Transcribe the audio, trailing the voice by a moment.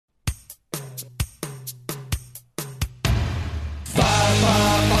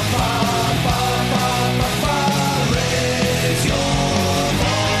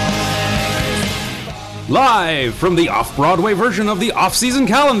Live from the off-Broadway version of the off-season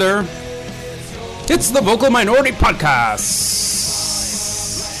calendar, it's the Vocal Minority Podcast.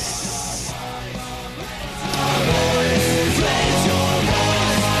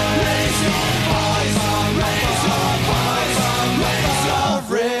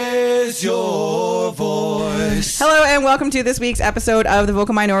 Your voice. Hello and welcome to this week's episode of the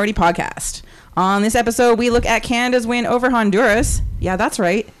Vocal Minority Podcast. On this episode, we look at Canada's win over Honduras. Yeah, that's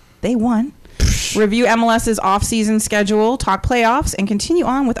right. They won. Review MLS's off-season schedule, talk playoffs, and continue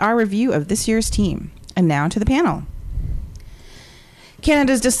on with our review of this year's team. And now to the panel.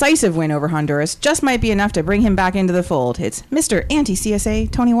 Canada's decisive win over Honduras just might be enough to bring him back into the fold. It's Mr. Anti-CSA,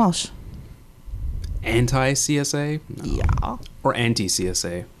 Tony Walsh. Anti-CSA? No. Yeah. Or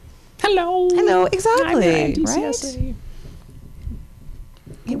anti-CSA. Hello. Hello, exactly. I'm anti-CSA. Right?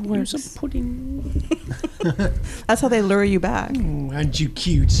 It works. Use a pudding. That's how they lure you back. Aren't you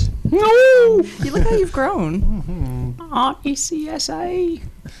cute? No. You look how you've grown. Anti-CSA.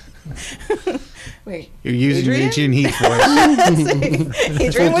 Wait. You're using Adrian? Adrian Heath voice.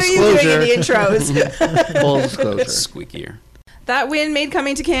 Adrian, what are you doing in the intros? Full disclosure. Squeakier. That win made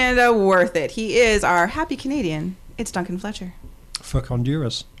coming to Canada worth it. He is our happy Canadian. It's Duncan Fletcher. Fuck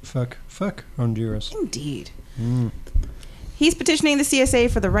Honduras. Fuck Honduras. Indeed. He's petitioning the CSA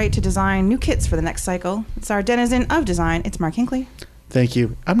for the right to design new kits for the next cycle. It's our denizen of design. It's Mark Hinckley. Thank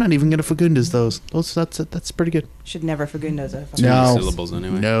you. I'm not even going to Fagundes those. That's pretty good. Should never Fagundes a Too many syllables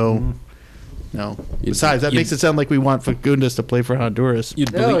anyway. No. Besides, that makes it sound like we want Fagundes to play for Honduras.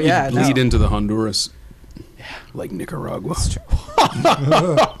 You'd bleed into the Honduras. Yeah. Like Nicaragua.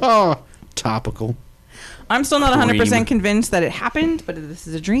 Topical. I'm still not 100% Dream. convinced that it happened, but if this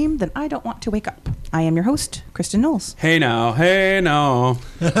is a dream, then I don't want to wake up. I am your host, Kristen Knowles. Hey now.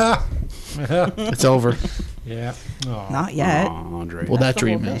 It's over. Yeah. Aw. Not yet. Aw, Andre. Well, that That's the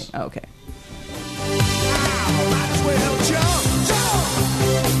whole dream thing. is. Oh, okay. Might as well jump.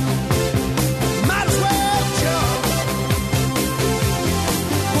 Might as well jump.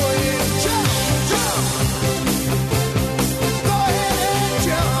 Go ahead and jump. Go ahead and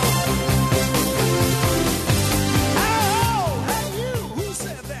jump. Oh, hey you, who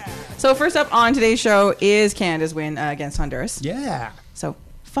said that? So first up on today's show is Canada's win against Honduras. Yeah. So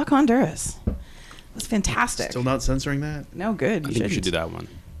fuck Honduras. That's fantastic. Still not censoring that? No, good. I You think we should shouldn't. do that one.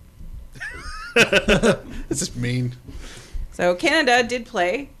 It's just mean. So Canada did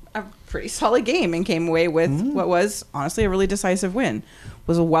play a pretty solid game and came away with what was honestly a really decisive win.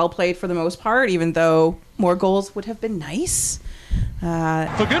 Was well played for the most part, even though more goals would have been nice.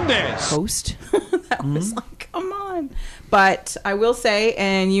 For goodness. Host. That was like, come on. But I will say,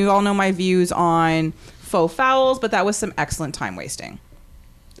 and you all know my views on faux fouls, but that was some excellent time wasting.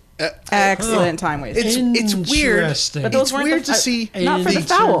 Excellent time wasting. It's weird. Interesting. But those It's weren't weird the- to see. not for the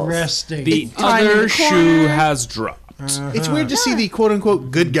fouls. Interesting. The Time in other the shoe corner. has dropped. It's weird to see the quote-unquote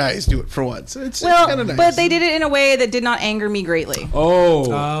good guys do it for once. It's kind Well, of nice. but they did it in a way that did not anger me greatly.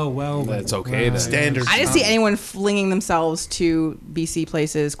 Oh. well. That's okay then. Standard. I didn't see anyone flinging themselves to BC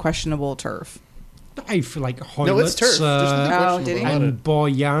Place's questionable turf. I feel like Hoylitz, No, it's turf. There's nothing Oh, questionable did he? about it. and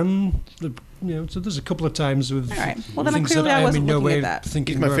Boyan. So there's a couple of times with All right. Well, then things clearly that I am wasn't in no looking way at that.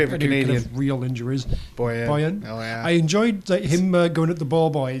 thinking He's my were favorite any kind Canadian. of real injuries. Boyan. Oh, yeah. I enjoyed him going at the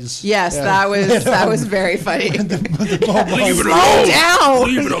ball boys. Yes, Yeah. that was very funny. The ball boys. Slow down.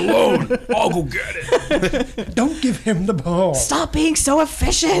 Leave it alone. I'll go get it. Don't give him the ball. Stop being so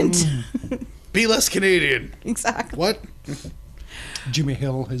efficient. Be less Canadian. Exactly. What? Jimmy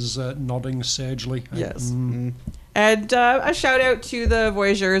Hill is nodding sagely. Yes. And a shout out to the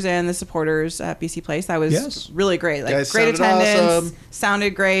Voyageurs and the supporters at BC Place. That was Yes. really great. Like Guys great sounded attendance, awesome.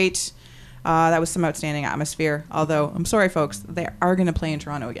 sounded great. That was some outstanding atmosphere. Although I'm sorry, folks, they are going to play in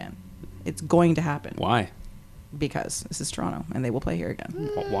Toronto again. It's going to happen Why? because this is Toronto and they will play here again.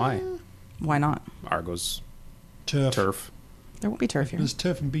 Why? Why not? Argos Turf. There won't be turf here. There's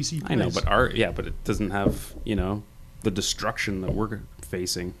turf in BC. I know, Place. but it doesn't have, the destruction that we're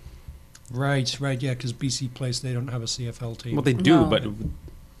facing. Right, yeah, because BC Place, they don't have a CFL team. Well, they do, No. but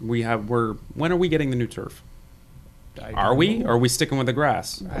when are we getting the new turf? I Are don't we? know. Or are we sticking with the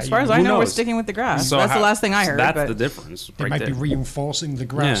grass? As far as I Who know, we're knows? sticking with the grass. So That's the how- last thing I heard. That's but the difference, They right might there. be reinforcing the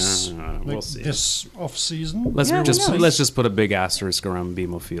grass we'll like see. this off season. Let's Yeah, who knows? let's just put a big asterisk around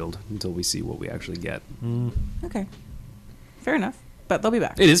BMO Field until we see what we actually get. Okay. Fair enough. But they'll be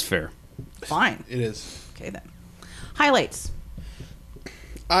back. It is fair. Fine. It is. Okay, then. Highlights.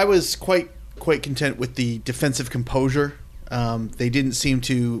 I was quite content with the defensive composure. They didn't seem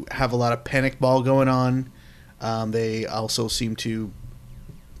to have a lot of panic ball going on. They also seem to,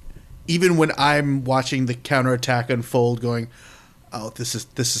 even when I'm watching the counterattack unfold, going, oh, this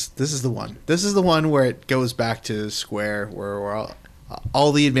is the one. This is the one where it goes back to square, where we're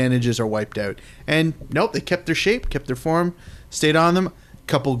all the advantages are wiped out. And nope, they kept their shape, kept their form, stayed on them.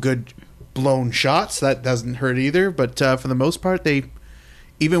 Couple good blown shots, that doesn't hurt either. But for the most part, they,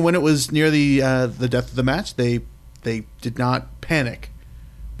 even when it was near the death of the match, they did not panic,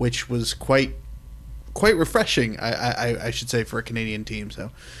 which was quite refreshing, I should say, for a Canadian team.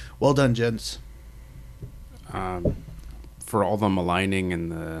 So, well done, gents. For all the maligning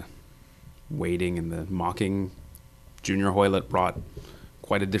and the waiting and the mocking, Junior Hoylett brought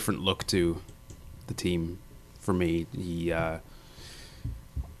quite a different look to the team for me. He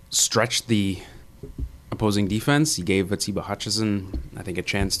stretched the opposing defense. He gave Atiba Hutchison, I think, a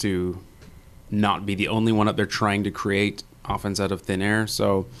chance to not be the only one up there trying to create offense out of thin air.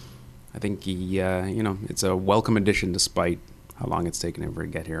 So I think he, it's a welcome addition despite how long it's taken him to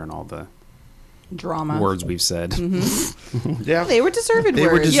get here and all the Drama. words we've said. Yeah, They were deserved They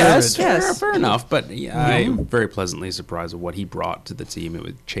were words. deserved. Yes. Fair enough. But yeah, I'm very pleasantly surprised with what he brought to the team. It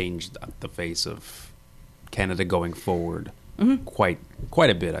would change the face of Canada going forward quite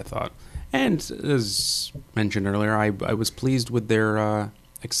a bit, I thought. And as mentioned earlier, I was pleased with their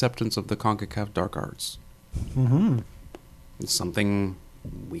acceptance of the CONCACAF Dark Arts. Mm-hmm. It's something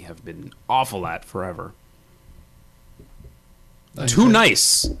we have been awful at forever. Too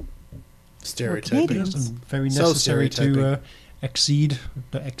nice. stereotyping. Yes, and very So necessary to stereotyping.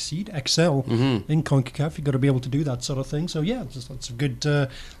 excel Mm-hmm. in CONCACAF. You've got to be able to do that sort of thing. So yeah, just lots of good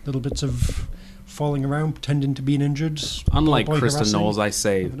little bits of falling around, pretending to be injured. Unlike ball boy Kristen harassing. Knowles, I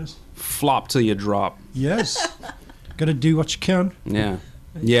say Goodness. flop till you drop. Yes, got to do what you can. Yeah.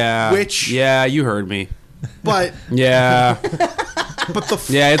 Yeah. Which- Yeah, you heard me. But Yeah. but the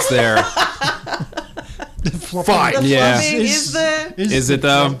Yeah, it's there. Fine. The Yeah. flubbing is the. Is it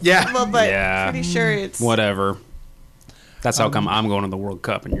though? yeah, Well, but Yeah. pretty sure it's. Whatever. That's how come I'm going to the World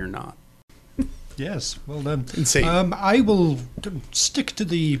Cup and you're not. Yes, well done. Insane. I will stick to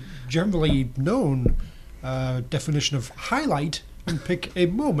the generally known definition of highlight and pick a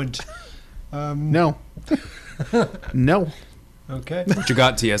moment. no, no. Okay. What you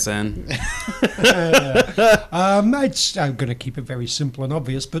got, TSN? I'm going to keep it very simple and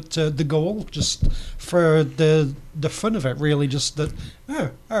obvious, but the goal, just for the fun of it, really, just that,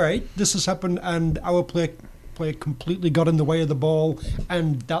 all right, this has happened, and our player completely got in the way of the ball,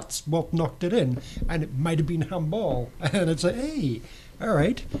 and that's what knocked it in, and it might have been handball, and it's like, hey, all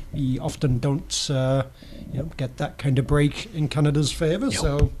right, we often don't, get that kind of break in Canada's favour,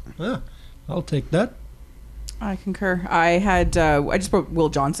 so I'll take that. I concur. I just wrote Will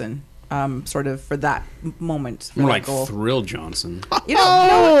Johnson, sort of for that moment. For More that like goal. Thrill Johnson. You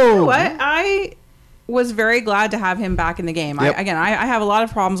know what? I was very glad to have him back in the game. Yep. I have a lot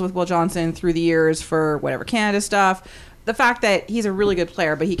of problems with Will Johnson through the years for whatever Canada stuff. The fact that he's a really good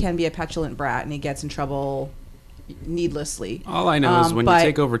player, but he can be a petulant brat and he gets in trouble needlessly. All I know is when you but-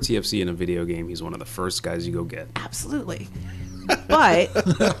 take over TFC in a video game, he's one of the first guys you go get. Absolutely. But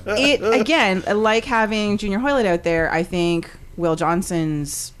it, again, like having Junior Hoylett out there, I think Will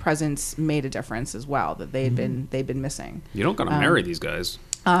Johnson's presence made a difference as well that they'd been missing. You don't gotta marry these guys.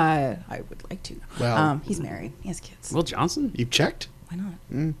 I would like to. Well- he's married. He has kids. Will Johnson? You've checked. Why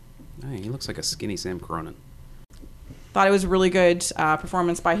not? Hey, he looks like a skinny Sam Cronin. Thought it was a really good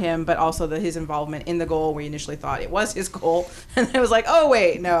performance by him, but also his involvement in the goal. We initially thought it was his goal, and then it was like, oh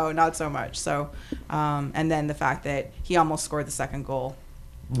wait, no, not so much. So, and then the fact that he almost scored the second goal.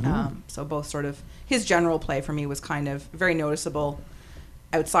 So both sort of his general play for me was kind of very noticeable,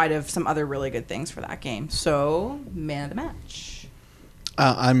 outside of some other really good things for that game. So man of the match.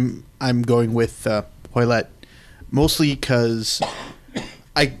 I'm going with Hoylett, mostly because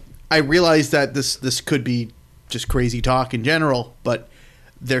I realize that this could be just crazy talk in general, but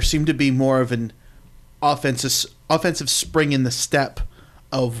there seemed to be more of an offensive spring in the step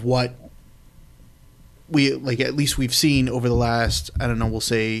of what we at least we've seen over the last, I don't know, we'll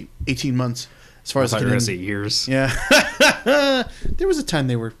say 18 months as far I as thought you were gonna say Canadian- years. Yeah. There was a time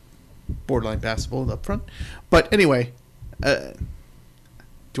they were borderline passable up front. But anyway,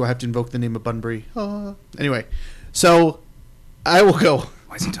 do I have to invoke the name of Bunbury? Anyway, so I will go.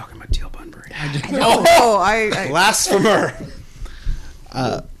 Why is he talking about Teal Bunbury? I Blasphemer.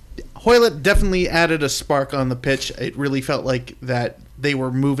 Hoylett definitely added a spark on the pitch. It really felt like that they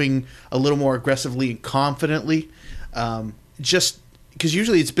were moving a little more aggressively and confidently. Just because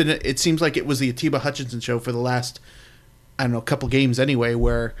usually it seems like it was the Atiba Hutchinson show for the last, I don't know, couple games anyway,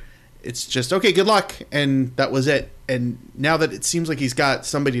 where it's just, okay, good luck, and that was it. And now that it seems like he's got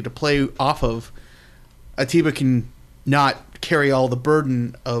somebody to play off of, Atiba can not carry all the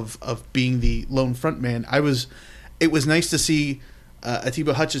burden of being the lone front man. It was nice to see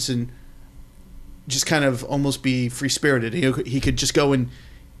Atiba Hutchinson just kind of almost be free-spirited. He could just go and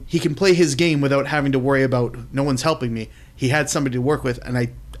he can play his game without having to worry about no one's helping me. He had somebody to work with, and I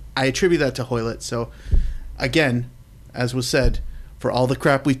attribute that to Hoylett. So, again, as was said, for all the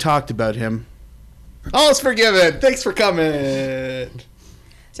crap we talked about him, all's forgiven. Thanks for coming.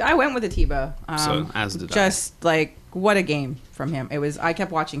 So I went with Atiba. So, as did I. Just like what a game from him. I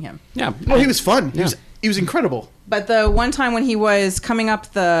kept watching him. Yeah. Well, he was fun. Yeah. He was incredible. But the one time when he was coming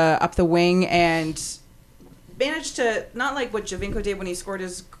up the wing and managed to, not like what Javinko did when he scored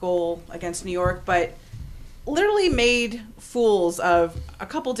his goal against New York, but literally made fools of a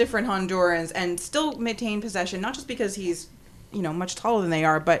couple different Hondurans and still maintain possession, not just because he's, much taller than they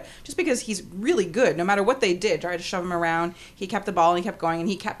are, but just because he's really good. No matter what they did, tried to shove him around, he kept the ball and he kept going and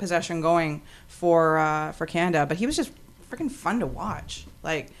he kept possession going for Canada. But he was just freaking fun to watch.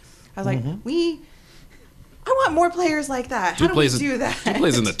 Like, I was like, I want more players like that. How do we do that? He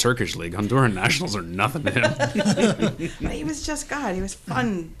plays in the Turkish league. Honduran nationals are nothing to him. But he was just God. He was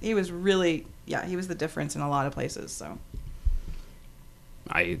fun. He was really, he was the difference in a lot of places. So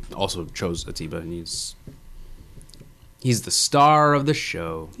I also chose Atiba, and he's the star of the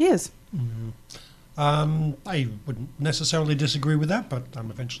show. he is. I wouldn't necessarily disagree with that, but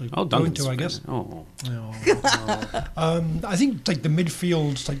I'm eventually going Duncan's to, I guess. Oh, I think the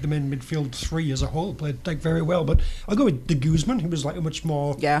midfield, the main midfield three as a whole played very well. But I'll go with De Guzman, who was a much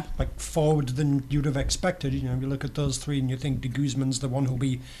more forward than you'd have expected. You look at those three and you think De Guzman's the one who'll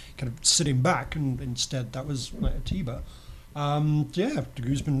be kind of sitting back, and instead that was Atiba. De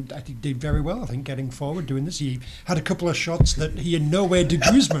Guzman, I think, did very well. I think getting forward, doing this, he had a couple of shots that he in no way De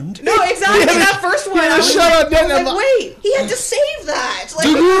Guzman'd. No, exactly. That first one, I was like, wait, he had to save that. Like,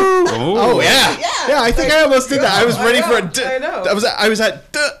 Oh yeah. I think I almost did that. I was ready for a. I know. I was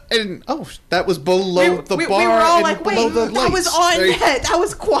at. And that was below the bar. We were all and like, below wait, the that was lights. on Very- net. That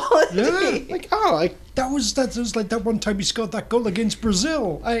was quality. Yeah. That was like that one time he scored that goal against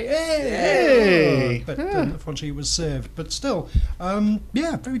Brazil. Hey. But unfortunately it was saved. But still,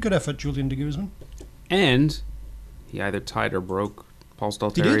 very good effort, Julian De Guzman. and he either tied or broke Paul did.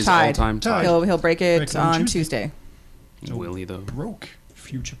 Stalteri's Tied. all-time tie. He'll break it Break it on on Tuesday. Will he, though? Broke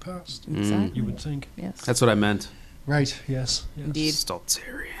future past. Exactly. You would think. Yes. That's what I meant. Right. Yes. Indeed.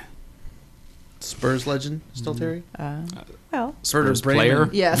 Stalteri. Spurs legend, still Terry. Well. Spurs Bremen. player.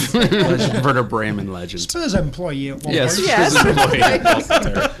 Yes. Werder Bremen legend. Spurs employee at one Yes. point. Yes. Spurs employee. Paul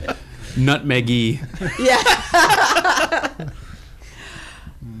Stalteri. Nutmeggy. Yeah.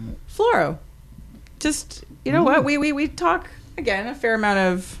 Floro. Just, you know what? We talk, again, a fair amount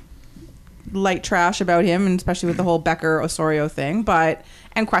of light trash about him, and especially with the whole Becker-Osorio thing,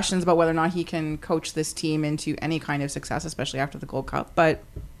 and questions about whether or not he can coach this team into any kind of success, especially after the Gold Cup. But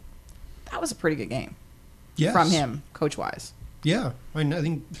that was a pretty good game Yes. from him, coach-wise. Yeah, I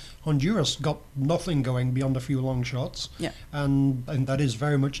think Honduras got nothing going beyond a few long shots. Yeah. And that is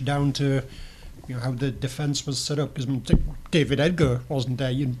very much down to how the defence was set up. Because David Edgar wasn't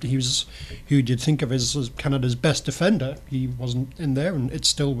there. He was who you'd think of as Canada's best defender. He wasn't in there, and it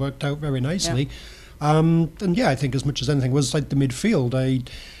still worked out very nicely. I think as much as anything was like the midfield. I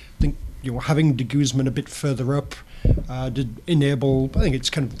think having De Guzman a bit further up did enable. I think it's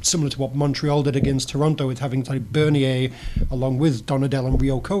kind of similar to what Montreal did against Toronto with having Bernier along with Donadel and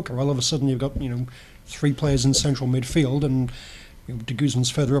Rio Coca. All of a sudden you've got three players in central midfield, and De Guzman's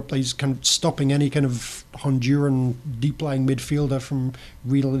further up. He's kind of stopping any kind of Honduran deep lying midfielder from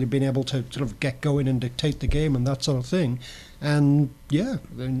really being able to sort of get going and dictate the game and that sort of thing. And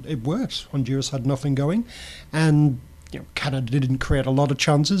it worked. Honduras had nothing going, and Canada didn't create a lot of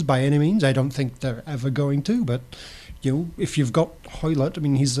chances by any means. I don't think they're ever going to, but if you've got Hoylett, I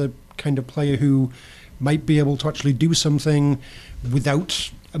mean, he's a kind of player who might be able to actually do something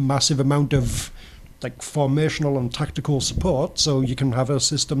without a massive amount of formational and tactical support, so you can have a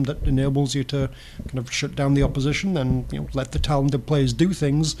system that enables you to kind of shut down the opposition and let the talented players do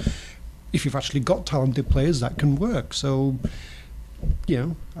things. If you've actually got talented players, that can work. So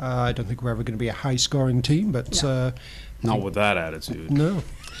I don't think we're ever going to be a high-scoring team, but Not with that attitude. no.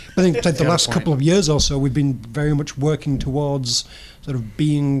 I think the last point. couple of years or so, we've been very much working towards sort of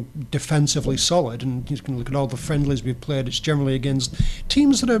being defensively solid. And you can look at all the friendlies we've played. It's generally against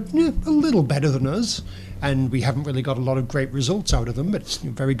teams that are a little better than us, and we haven't really got a lot of great results out of them. But it's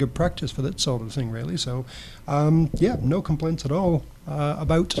very good practice for that sort of thing, really. So, no complaints at all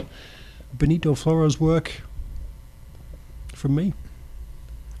about Benito Floro's work from me.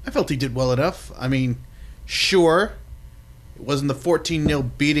 I felt he did well enough. I mean, sure, it wasn't the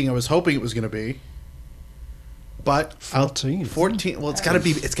 14-0 beating I was hoping it was going to be. But 14. 14. Well, it's got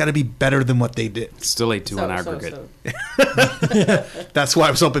to be better than what they did. Still 8-2 on aggregate. That's why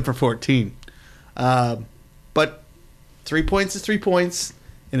I was hoping for 14. But 3 points is 3 points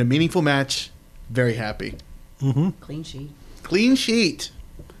in a meaningful match. Very happy. Clean sheet. Clean sheet.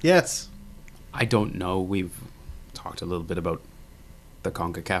 Yes. I don't know. We've talked a little bit about the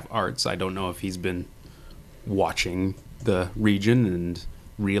CONCACAF arts. I don't know if he's been watching the region and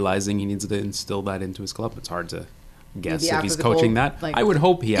realizing he needs to instill that into his club. It's hard to guess Maybe if after he's the coaching goal, that. like- I would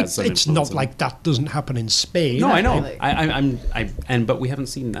hope he has some It's influence not in like it. that doesn't happen in Spain. No, I know. Exactly. But we haven't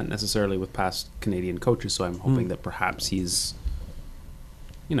seen that necessarily with past Canadian coaches. So I'm hoping that perhaps he's,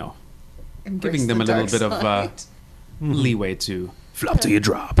 giving them a little bit of leeway to flop till you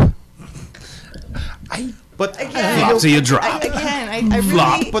drop. But Flop till you drop. I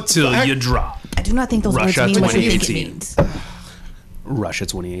really... Flop till you drop. I do not think those Russia words mean what you think it 2018. means. Russia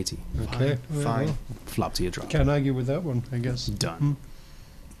 2018. Okay. fine. Well, Flop till you drop. can't argue with that one, I guess. Done.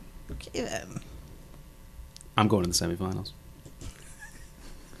 Yeah. I'm going to the semifinals.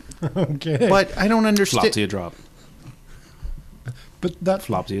 Okay. But I don't Flop understand. till you drop. But that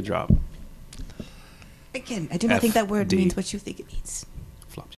Flop till you drop. Again, I do not think that word FD. means what you think it means.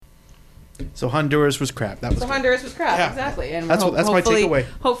 Flop. So Honduras was crap. That was So good. Honduras was crap, Yeah. exactly. And That's my hopefully- takeaway.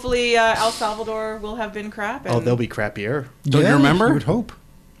 Hopefully, El Salvador will have been crap. And Oh, they'll be crappier. Don't you remember? I would hope.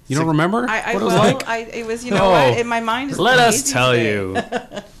 You don't remember I what it was well, like? it was, Oh, what? In my mind is Let us lazy tell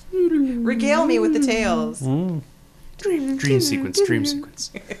today. you. Regale me with the tales. Dream sequence, dream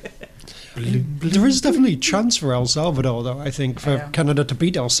sequence. There is definitely a chance for El Salvador, though, I think, I for know. Canada to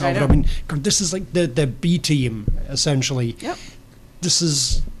beat El Salvador. I know. mean, this is like the B team, essentially. Yep.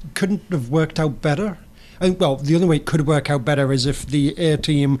 This couldn't have worked out better. Well, the only way it could work out better is if the A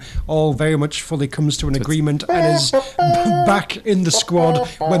team all very much fully comes to an agreement and is back in the squad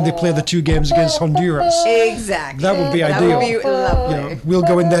when they play the 2 games against Honduras. Exactly. That would be That ideal. would be lovely. You know, we'll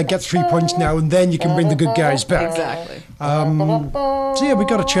go in there, get 3 points now, and then you can bring the good guys back. Exactly. So yeah, we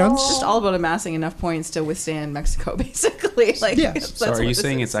got a chance. Just all about amassing enough points to withstand Mexico, basically. Like, Yes. that's So are what you this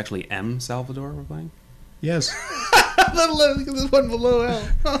saying is. it's actually M Salvador we're playing? Yes, This one below L.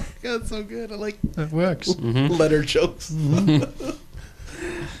 Oh, God, so good. I like that works. letter jokes.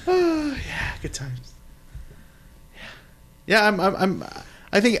 Oh, yeah, good times. Yeah,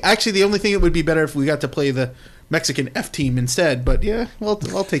 I think actually the only thing that would be better if we got to play the Mexican F team instead. But yeah, well,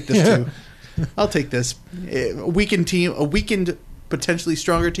 I'll take this too. I'll take this. A weakened team, a weakened, potentially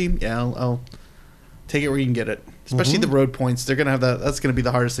stronger team. Yeah, I'll take it where you can get it. Especially the road points. They're gonna have that. That's gonna be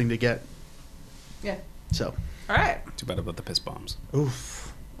the hardest thing to get. Yeah. So, All right. Too bad about the piss bombs.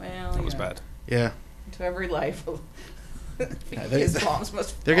 oof. Well, That was bad. Yeah, To every life. they- His bombs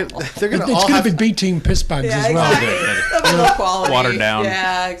must they're fall. gonna It's all going have. to be B team piss bags Yeah, as well. exactly. Of low quality. Watered down.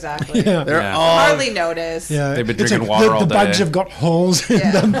 Yeah, exactly. Yeah. They're Yeah. all. Hardly notice. Yeah, They've been it's drinking water the, all the bags day. have got holes in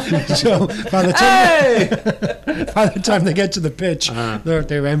Yeah. them, so by the time by the time they get to the pitch,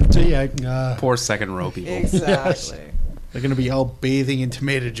 they're empty. Yeah, Poor second row people. Exactly. They're gonna be all bathing in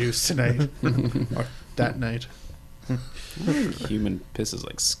tomato juice tonight, or that night. Human pisses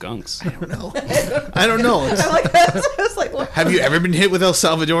like skunks. I don't know. I don't know. It's- I'm like, I was like, what? have you ever been hit with El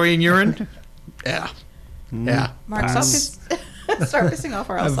Salvadorian urine? Yeah. Yeah. Mark, start pissing off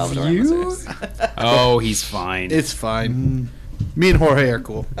our El Have Salvador you? listeners. Oh, he's fine. It's fine. Me and Jorge are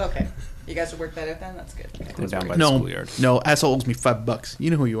cool. Okay. You guys will work that out then? That's good. Okay. We're down by the No, schoolyard. no, asshole owes me $5.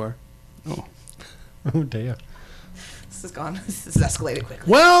 You know who you are. Oh. oh dear. This is gone. This is escalated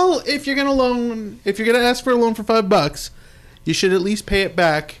quickly. Well, if you're gonna ask for a loan for $5, you should at least pay it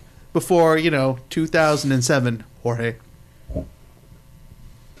back before 2007, Jorge.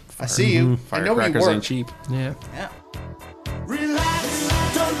 I see you. I know where you Firecrackers ain't work. cheap. Yeah. Yeah. Relax,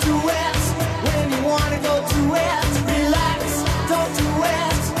 don't do it when you wanna go to it. Relax, don't do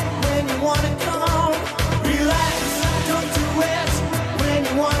it when you wanna come. Relax, don't do it when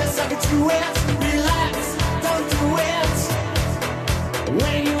you wanna suck it to it. Relax, don't do it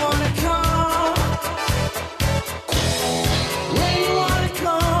when you wanna come. When you wanna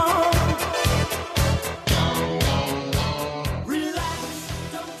come.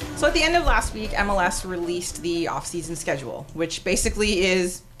 Relax, don't do So at the end of last week, MLS released the off-season schedule, which basically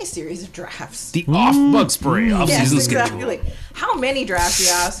is a series of drafts. The off bug spray off Yes, season exactly. schedule. How many drafts, you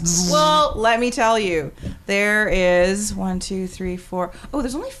ask? Well, let me tell you. There is 1, 2, 3, 4. Oh,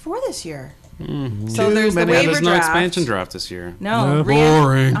 there's only 4 this year. So there's the many. Yeah, waiver there's no draft. expansion draft this year. No,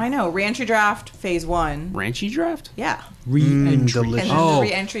 Boring. I know. Reentry draft, phase 1. Ranchy draft? Yeah. Re-entry. And then delicious. the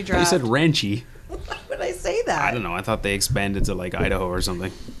reentry You draft. said ranchy. Why would I say that? I don't know. I thought they expanded to like Idaho or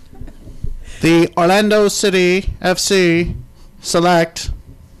something. The Orlando City FC select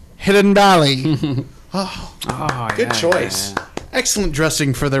Hidden Valley Oh, Good good choice. Excellent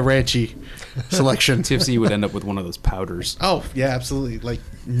dressing for the Ranchy selection. TFC would end up with one of those powders. Oh, yeah, absolutely. Like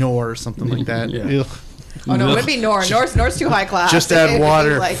Knorr or something like that. Yeah. Ugh. Oh no, it would be Nor. Nor's too high class. Just add It would be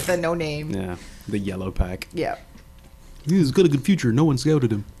water. like the no name. Yeah, the yellow pack. Yeah. He's got a good future. No one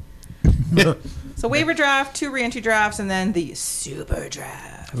scouted him. So waiver draft, 2 re-entry drafts, and then the super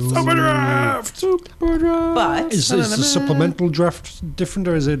draft. Super draft. Super draft. But Is the supplemental draft different,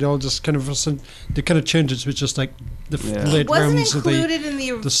 or is it all just kind of they kind of change it? So it's just like the Yeah. late it wasn't rounds of the. included in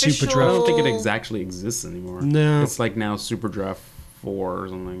the the super official. draft. I don't think it actually exists anymore. No. It's like now Super Draft 4 or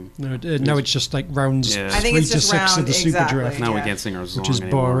something. No, now it's just like rounds Yeah. I think 3 it's to just 6 of round- the super exactly. draft. Now we Yeah. can't sing our song is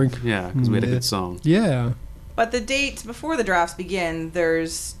anymore. boring. Yeah, because we had a Yeah. good song. Yeah. But the date before the drafts begin,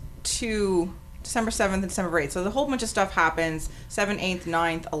 there's 2 December 7th and December 8th. So the whole bunch of stuff happens 7th, 8th,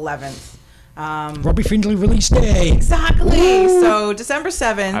 9th, 11th. Robbie Findlay release day. Exactly. So December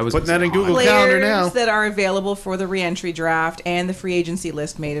 7th. I was Putting that in Google players Calendar now. that are available for the re-entry draft and the free agency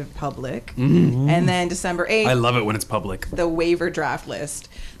list made public. Mm-hmm. And then December 8th, I love it when it's public. the waiver draft list.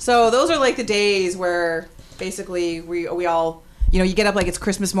 So those are like the days where basically we all, you get up like it's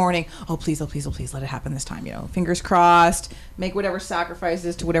Christmas morning. Oh please, let it happen this time. Fingers crossed. Make whatever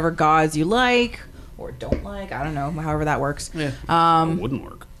sacrifices to whatever gods you like or don't like. I don't know, however that works. Yeah. It wouldn't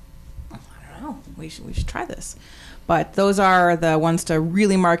work. I don't know. We should try this. But those are the ones to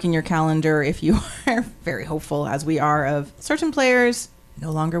really mark in your calendar if you are very hopeful, as we are, of certain players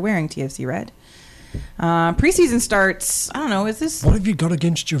no longer wearing TFC red. Preseason starts. I don't know. Is this? What have you got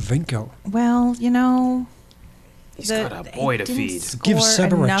against Jovinko? Well, He's got a boy to he didn't feed. Give score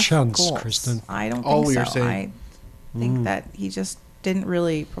Sever a enough chance, goals. Kristen. I don't All think we so. are saying. I think that he just didn't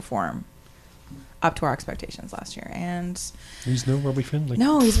really perform up to our expectations last year, and He's no Robbie Findlay.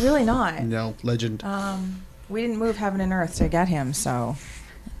 no, he's really not. No, legend. We didn't move heaven and earth to get him, so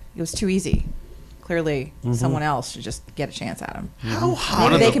it was too easy. Clearly, someone else should just get a chance at him. How high?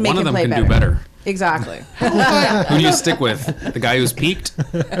 Maybe they can make one of him them play can do better. Exactly. Who do you stick with? The guy who's peaked,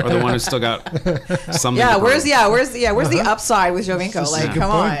 or the one who's still got something? Yeah, to where's prove? the upside with Jovinko? Like, Good come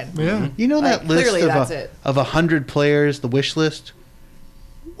point. on. Yeah. You know Like, that list clearly that's it. of 100 players, the wish list?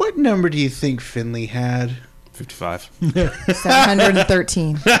 What number do you think Finley had? 55.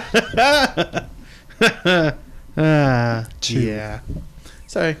 713. Yeah.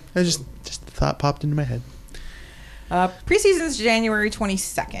 Sorry, I just the thought popped into my head. Preseason's January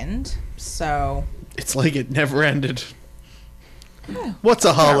 22nd, so It's like it never ended. What's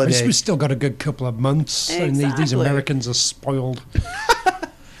a holiday? We've still got a good couple of months, and these Exactly. Americans are spoiled.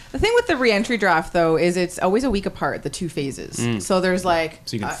 the thing with the re-entry draft though is it's always a week apart, the 2 phases. So there's like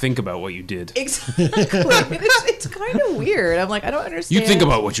So you can think about what you did. exactly. it's kind of weird. I'm like, I don't understand. You think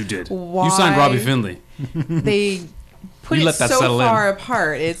about what you did. Why? You signed Robbie Findlay. They put You it let that so settle in. far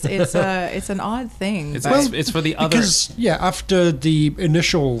apart. It's an odd thing. It's, but- it's for the other. Because, after the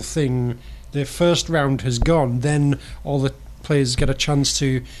initial thing, the first round has gone, then all the players get a chance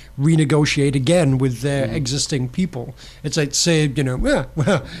to renegotiate again with their existing people. It's like, say, we don't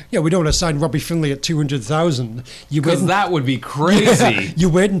want to sign Robbie Findlay at 200,000. You wait Because that would be crazy. You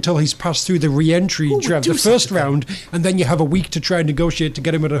wait until he's passed through the re-entry draft, do the first such a thing? round, and then you have a week to try and negotiate to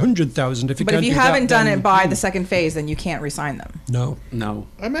get him at 100,000. If you but if can't you do haven't that, done then- it by the second phase, then you can't re-sign them No. No.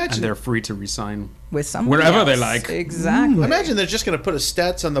 Imagine- And they're free to resign. with someone Wherever else. they like. Exactly. Imagine they're just going to put a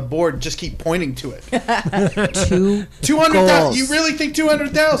stats on the board and just keep pointing to it. 200,000. Goals. You really think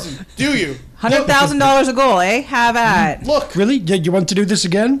 200,000? Do you? $100,000 a goal, eh? Have at. Look. Really? You want to do this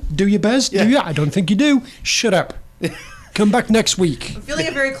again? Do your best? Yeah. Do you? I don't think you do. Shut up. Come back next week. I'm feeling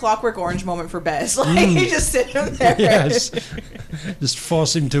a very Clockwork Orange moment for Bez. Like, you just sit him there. Yes. Just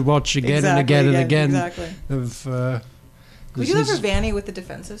force him to watch again and again and again. Exactly. Of, We do that for Vanny with the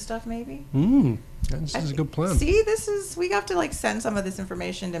defensive stuff, maybe. This is a good plan. See, we have to like send some of this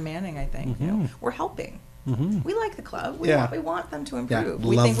information to Manning. I think we're helping. We like the club. We want them to improve.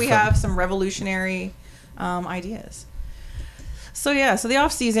 We love think we them. have some revolutionary ideas. So the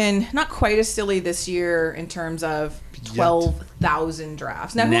off season not quite as silly this year in terms of 12,000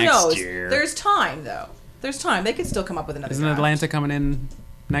 drafts. Now who Next knows? year. There's time though. There's time. They could still come up with another. Isn't draft. Atlanta coming in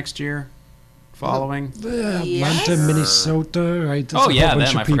next year? Following? Atlanta, Yes. Minnesota, right? There's Oh, a yeah, whole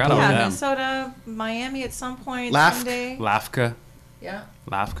bunch them. of I forgot people. about Yeah, them. Minnesota, Miami at some point Lafk. someday. Lafka. Yeah.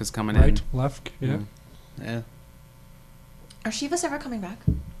 Lafka's coming Right, in. left, yeah. Yeah. Are Chivas ever coming back?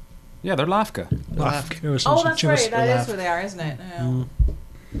 Yeah, they're Lafka. Left. Oh, that's right. That is where they are, isn't it? Yeah.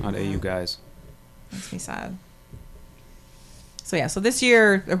 Not AU guys. Makes me sad. So this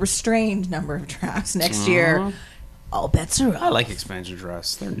year, a restrained number of drafts. Next year, all bets are up. I like expansion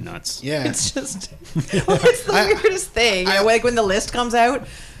drafts. They're nuts. Yeah. It's just, it's the weirdest thing. Like when the list comes out,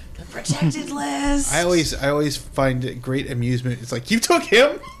 Protected list. I always find it great amusement. It's like, you took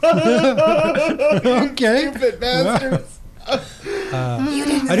him? Okay. Stupid bastards. You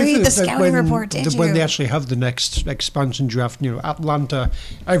didn't I do read think the that scouting report, did you? when they actually have the next expansion draft, Atlanta,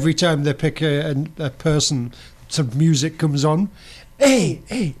 every time they pick a person, some music comes on.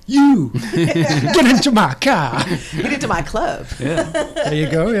 Hey, you! Get into my car! Get into my club. Yeah. There you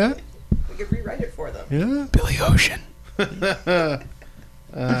go, yeah. We could rewrite it for them. Yeah. Billy Ocean.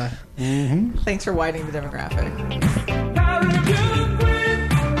 Thanks for widening the demographic.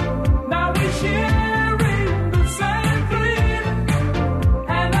 Now we're sharing the same dream,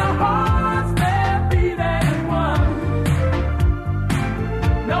 and our hearts they're beating one.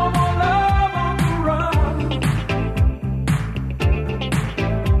 No more love on the run.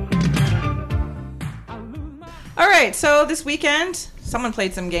 All right, so this weekend, someone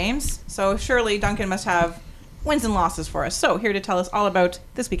played some games. So surely Duncan must have wins and losses for us. So here to tell us all about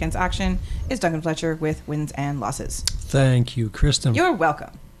this weekend's action is Duncan Fletcher with wins and losses. Thank you, Kristen. You're welcome.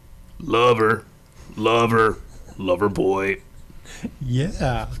 Lover boy.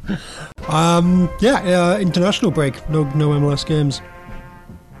 Yeah. International break. No MLS games.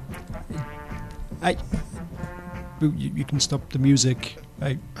 You can stop the music.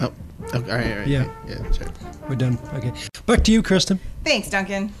 Oh, okay, all right. Yeah. Yeah, sure. We're done. Okay. Back to you, Kristen. Thanks,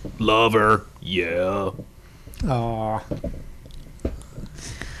 Duncan. Lover. Yeah. Aw.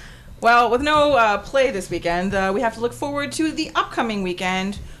 Well, with no play this weekend, we have to look forward to the upcoming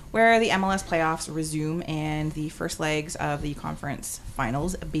weekend where the MLS playoffs resume and the first legs of the conference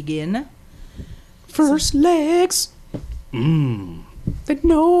finals begin. First legs. They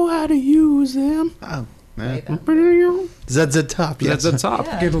know how to use them. Oh, Right, ZZ Top. Yes. That's the top.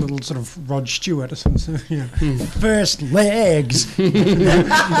 Yeah. Give a little sort of Rod Stewart or something. Yeah. First legs.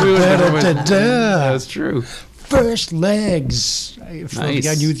 Da-da-da-da. That's true. First legs. I felt like I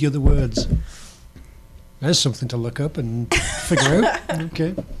Nice. knew the other words. There's something to look up and figure out.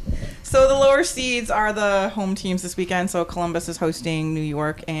 Okay. So the lower seeds are the home teams this weekend. So Columbus is hosting New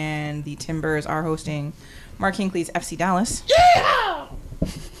York, and the Timbers are hosting Mark Hinckley's FC Dallas. Yeah!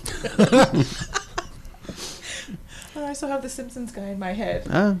 I still have the Simpsons guy in my head.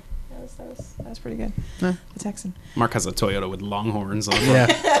 Oh, That was pretty good. Yeah. The Texan. Mark has a Toyota with long horns on it. yeah.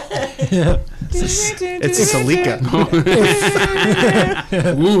 Yeah. It's a Celica.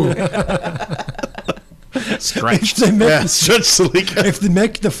 Stretched. They make- Yeah, stretch Celica. If they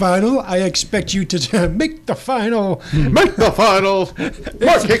make the final, I expect you to make the final. Make the final.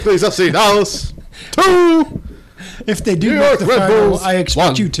 Mark Hickley's FC Dallas. 2. If they do New make York the Red final, Bulls, I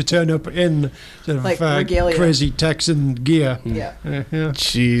expect 1. you to turn up in sort of Like regalia. crazy Texan gear. Yeah. Yeah.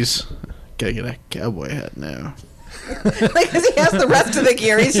 Jeez. Gotta get a cowboy hat now. Like, 'cause he has the rest of the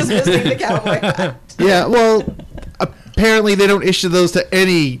gear. He's just missing the cowboy hat. Yeah, well, apparently they don't issue those to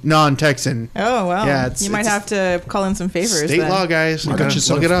any non-Texan. Oh, wow. Yeah, you might have to call in some favors. State then. law, guys. You Look got your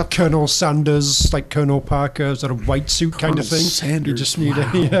sort it of up. Colonel Sanders, like Colonel Parker, sort of white suit kind of Colonel thing. You Sanders, just need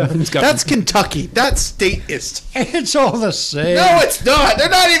yeah. That's Kentucky. That's stateist. It's all the same. No, it's not. They're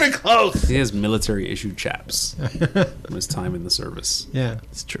not even close. He has military issued chaps from his time in the service. Yeah.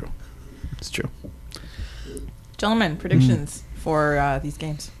 It's true. It's true. Gentlemen, predictions for these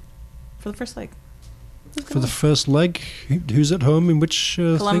games. For the first leg. For the first leg, who's at home in which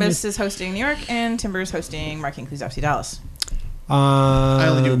Columbus is hosting New York, and Timbers hosting Mark Hinckley's FC Dallas. I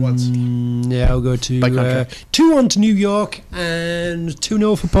only do it once. Yeah, I'll go to By contract. 2-1 to New York and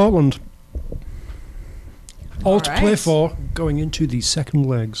 2-0 for Portland. All to play right. for going into the second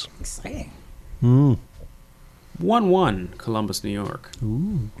legs. Exciting. 1-1 Columbus, New York.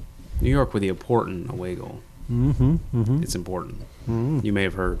 Ooh. New York with the important away goal. It's important. You may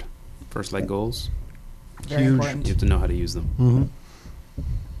have heard. First leg goals, Very Huge. important. you have to know how to use them.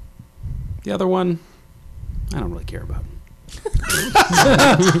 The other one, I don't really care about.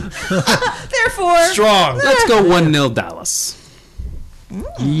 Therefore, Strong. Let's go 1-0 Dallas.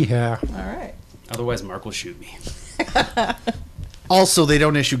 Yeah. all right. Otherwise, Mark will shoot me. Also, they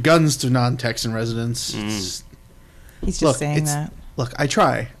don't issue guns to non-Texan residents. He's just Look, saying it's- that. Look, I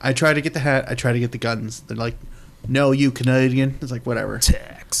try. I try to get the hat. I try to get the guns. They're like, no, you Canadian. It's like, whatever.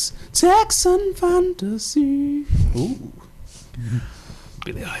 Texan fantasy. Ooh.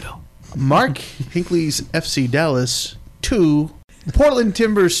 Billy Idol. Mark Hinckley's FC Dallas 2, Portland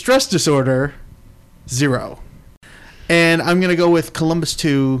Timbers stress disorder 0, and I'm gonna go with Columbus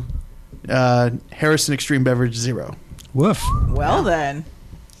 2, Harrison Extreme Beverage 0. Woof. Well, then.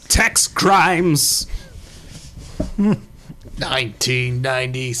 Tex crimes.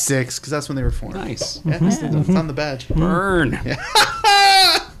 1996, because that's when they were formed. Nice. Yeah, it's on the badge. Burn.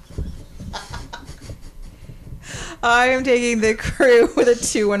 I am taking the Crew with a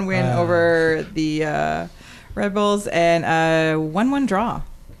 2-1 win over the Red Bulls and a 1-1 draw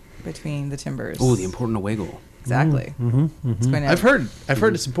between the Timbers. Oh, the important away goal. Exactly. It's going to- I've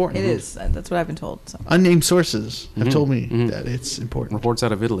heard it's important. It is. That's what I've been told. So. Unnamed sources have told me that it's important. Reports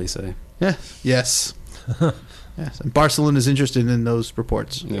out of Italy say. Yes. Yes. And Barcelona is interested in those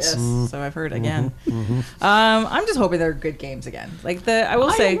reports. Yes. So I've heard again. I'm just hoping they're good games again. Like I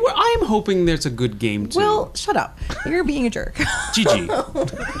will say. I'm hoping there's a good game too. Will, shut up. You're being a jerk. GG.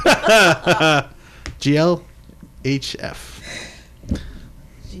 GLHF.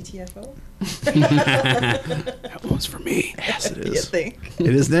 GTFO? That one's for me. Yes, it You is. think?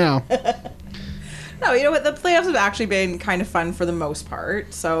 It is now. No, you know what? The playoffs have actually been kind of fun for the most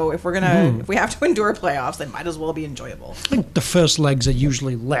part. So if we have to endure playoffs, they might as well be enjoyable. I think the first legs are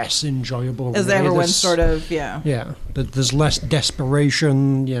usually less enjoyable. As really. everyone's There's- sort of, yeah. Yeah, there's less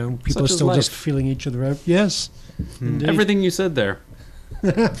desperation. You know, people Such are is still life. just feeling each other out. Yes, indeed. Everything you said there.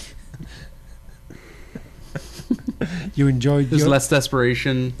 You enjoyed. There's less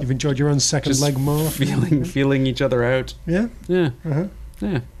desperation. You've enjoyed your own second Just leg more. feeling each other out. Yeah. Yeah.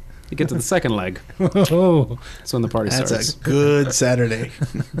 Yeah. You get to the second leg. Oh, That's when the party That's starts. a good Saturday.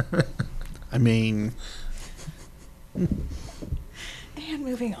 I mean, And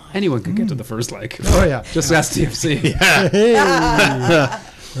moving on. Anyone could get to the first leg. oh yeah. Just ask TFC. Hey.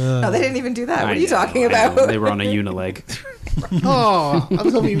 No, they didn't even do that. What I are you know, talking I know. about? They were on a unileg. oh, I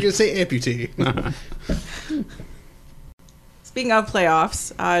was hoping you were going to say amputee. Speaking of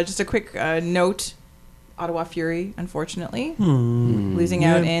playoffs, just a quick note. Ottawa Fury, unfortunately, Hmm. losing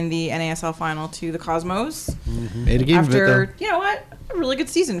out in the NASL final to the Cosmos. Made a game of it, After, though. you know what? A really good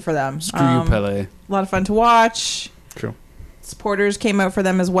season for them. Screw you, Pele. A lot of fun to watch. True. Supporters came out for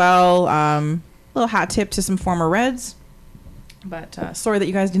them as well. Little hat tip to some former Reds. But sorry that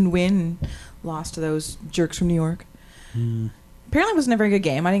you guys didn't win and lost to those jerks from New York. Apparently it wasn't a very good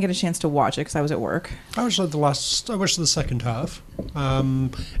game. I didn't get a chance to watch it because I was at work. I watched the second half.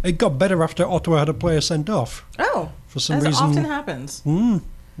 It got better after Ottawa had a player sent off. Oh, For some as reason. often happens.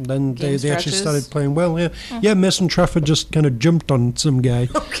 Then Game they actually stretches. started playing well. Yeah, yeah. Mason Trafford just kind of jumped on some guy.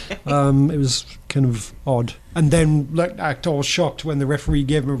 Okay. It was kind of odd. And then like act all shocked when the referee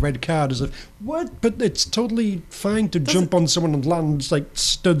gave him a red card. As if what? But it's totally fine to jump on someone and land like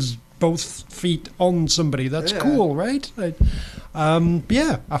studs both feet on somebody. That's cool, right? But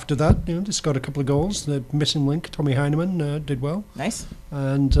yeah. After that, they scored a couple of goals. The missing link, Tommy Heineman, did well. Nice.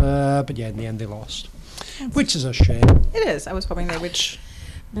 And but yeah, in the end they lost, which is a shame. It is. I was hoping they would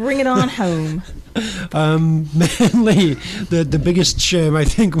bring it on home. Mainly, the biggest shame I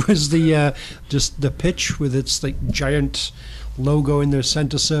think was the just the pitch with its like giant logo in the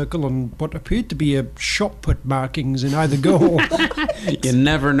centre circle and what appeared to be a shot put markings in either goal. You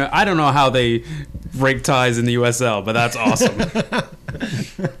never know. I don't know how they break ties in the USL, but that's awesome.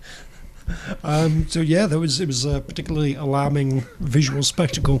 So yeah, it was a particularly alarming visual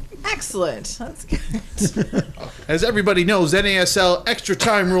spectacle. Excellent. That's good. As everybody knows, NASL Extra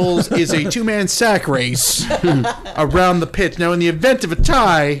Time Rules is a two-man sack race around the pitch. Now, in the event of a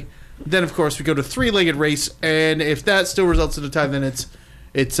tie, then, of course, we go to three-legged race, and if that still results in a tie, then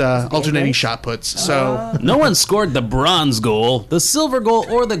it's alternating shot puts. So No one scored the bronze goal, the silver goal,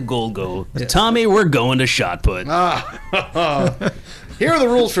 or the gold goal. Tommy, we're going to shot put. here are the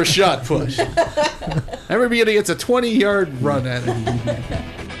rules for shot put. Everybody gets a 20-yard run at it.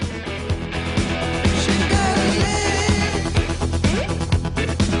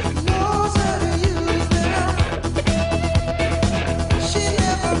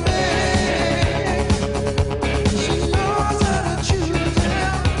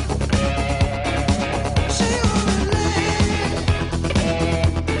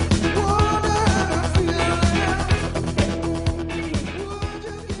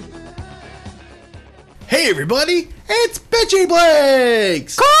 Hey, everybody, it's Bitchy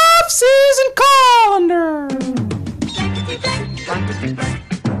Blanks! Off-season calendar.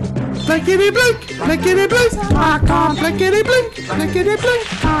 Blankety blink, blankety blink, blankety blink, blankety blink, blankety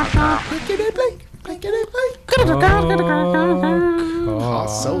blink, blankety blink. Oh,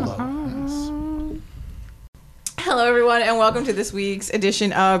 solo. Nice. Hello, everyone, and welcome to this week's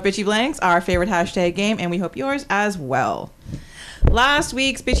edition of Bitchy Blanks, our favorite hashtag game, and we hope yours as well. Last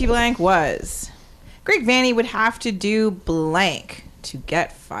week's Bitchy Blank was Greg Vanny would have to do blank to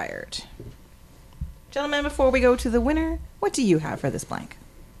get fired. Gentlemen, before we go to the winner, what do you have for this blank?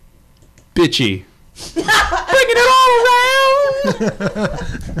 Bitchy. Bringing it all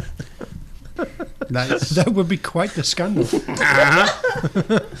around! Nice. That would be quite the scandal.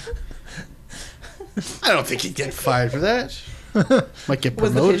 I don't think he'd get fired for that. Might get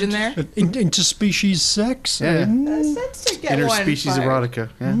Was promoted. the pigeon there? Interspecies sex. Yeah. Sense to get one Interspecies fired. erotica.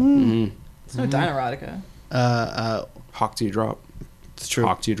 Yeah. It's no Dinerotica. Hawk to you drop. It's true.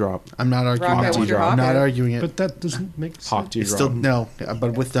 Hawk to you drop. I'm not arguing Rocket that. with your I'm not rocket. arguing it. But that doesn't make Hawk sense. to you It's drop. still no,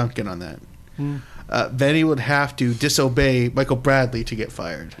 but with Duncan on that. Vanny would have to disobey Michael Bradley to get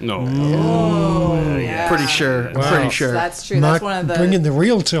fired. No. Oh, yeah. Pretty sure. I'm Wow. pretty sure. That's true. Mark, That's one of the. bringing the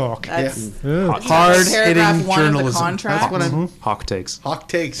real talk. That's Yeah. Hawk, Hard paragraph hitting one of the journalism. contract. That's what I'm. Hawk takes. Hawk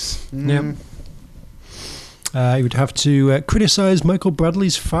takes. Yep. You would have to criticize Michael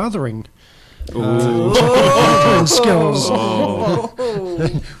Bradley's fathering skills. Oh,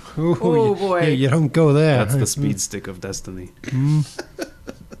 Ooh, Oh, boy. You don't go there. that's the speed stick of destiny.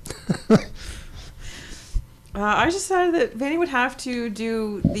 I just decided that Vanny would have to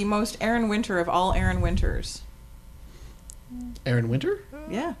do the most Aaron Winter of all Aaron Winters. Aaron Winter?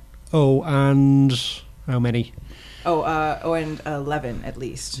 Yeah. Oh, and how many? And 11 at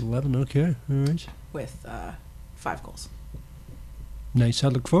least, 11, okay. All right. with 5 goals. Nice. I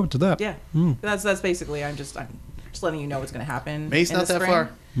look forward to that. Yeah. Hmm. That's basically. I'm just letting you know what's going to happen. May's in not the that spring. far.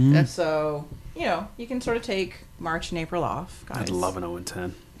 Hmm. Yeah. So you can sort of take March and April off, guys. I'd love an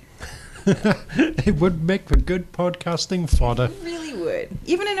 0-10. It would make for good podcasting fodder. It really would.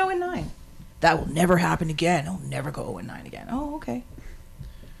 Even an 0-9. That will never happen again. I'll never go 0-9 again. Oh, okay.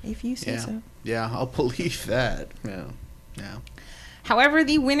 If you say Yeah. so. Yeah, I'll believe that. Yeah. Yeah. However,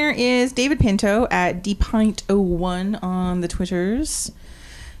 the winner is David Pinto at dpint01 on the Twitters.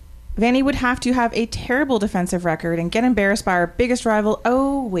 Vanny would have to have a terrible defensive record and get embarrassed by our biggest rival.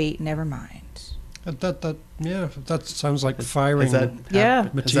 Oh, wait, never mind. That sounds like firing. Has that Yeah. Has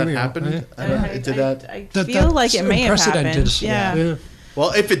that Material, happened? yeah. I don't know. Did that? I That- feel like it that's may have happened. unprecedented. Yeah.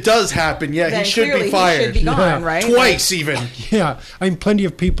 Well, if it does happen, yeah, Then he should clearly be fired. He should be gone, Yeah. right? Twice, even. Yeah, I mean, plenty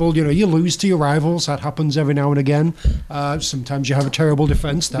of people, you lose to your rivals. That happens every now and again. Sometimes you have a terrible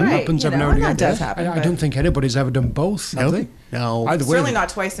defense. That Right, happens you every know, now and and again. that does happen, I but- don't think anybody's ever done both, have they? No. Either way, Certainly not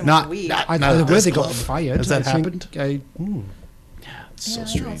twice in Not- one week. not- Either at way, this they got club. fired. Has that I think happened? It's so Yeah, I know,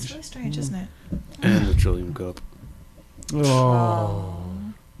 strange. it's really strange, isn't it? And the Trillium Cup. Oh.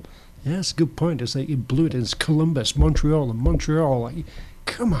 Yeah, that's a good point. It's like you blew it as Columbus, Montreal, and Montreal. Like,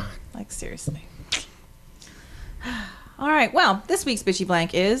 come on. Like, seriously. All right, well, this week's Bitchy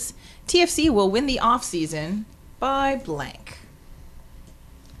Blank is TFC will win the off-season by blank.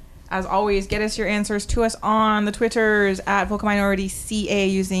 As always, get us your answers to us on the Twitters at Vocal Minority CA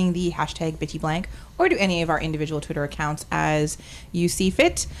using the hashtag BitchyBlank, or do any of our individual Twitter accounts as you see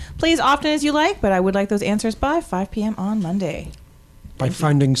fit. Play as often as you like, but I would like those answers by 5 p.m. on Monday. By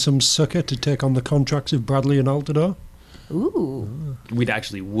finding some sucker to take on the contracts of Bradley and Altidore. Ooh. Would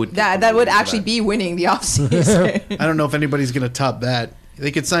That would actually be winning the off-season. I don't know if anybody's going to top that.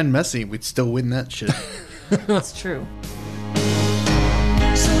 They could sign Messi. We'd still win that shit. That's true.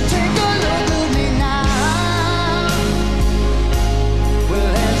 So take a look at me now.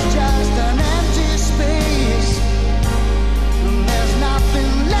 Well, there's just an empty space. And there's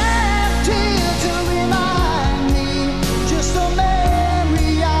nothing left here to remind me. Just a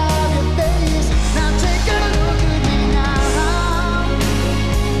memory of your face. Now take a look at me now.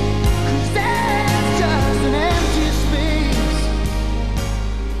 'Cause there's just an empty space.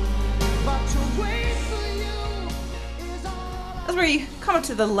 But to wait for you is all. As we come up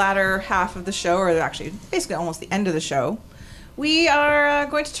to the latter half of the show, or actually basically almost the end of the show, we are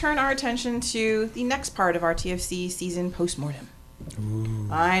going to turn our attention to the next part of our TFC season postmortem.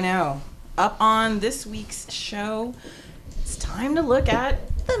 I know. Up on this week's show, it's time to look at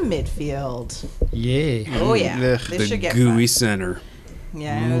the midfield. Yeah. Oh yeah, Ugh, this the should get gooey fun. center.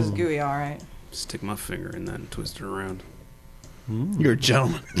 Yeah, it was gooey, all right. Stick my finger in that and twist it around. You're a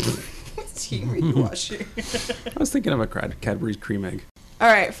gentleman. Team, are you watching? I was thinking of a Cadbury's cream egg. All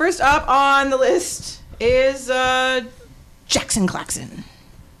right, first up on the list is Jackson Claxon.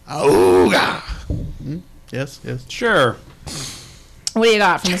 Oh, yes, yes. Sure. What do you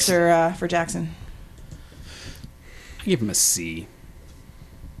got for Jackson? I give him a C.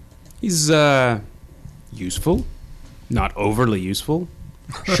 He's useful, not overly useful.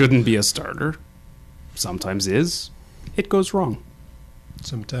 Shouldn't be a starter. Sometimes is. It goes wrong.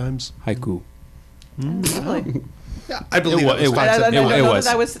 Sometimes. Haiku. Lovely. Yeah, I believe It it was wa- 5-7. it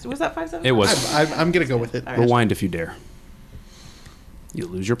was. Was that 5-7? It was. I'm going to go with it. Rewind if you dare. You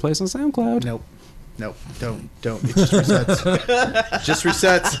lose your place on SoundCloud. Nope. Nope. Don't. It just resets. Just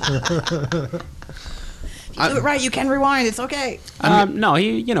resets. Do it right. You can rewind. It's okay. No,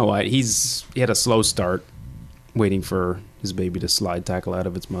 you know what? He had a slow start, waiting for his baby to slide tackle out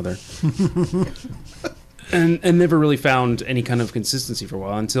of its mother. and never really found any kind of consistency for a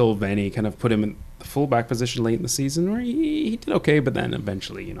while until Vanny kind of put him in the fullback position late in the season, where he did okay, but then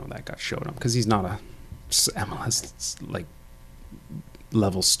eventually, that got showed up because he's not a MLS like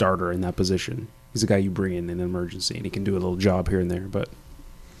level starter in that position. He's a guy you bring in an emergency, and he can do a little job here and there, but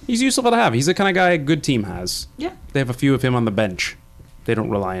he's useful to have. He's the kind of guy a good team has. Yeah. They have a few of him on the bench. They don't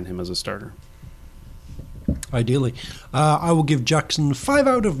rely on him as a starter. Ideally. I will give Jackson 5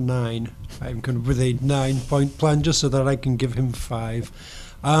 out of 9. I'm going with a 9-point plan just so that I can give him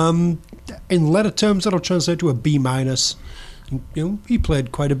 5. In letter terms, that'll translate to a B-. He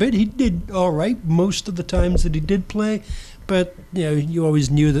played quite a bit. He did all right most of the times that he did play, but you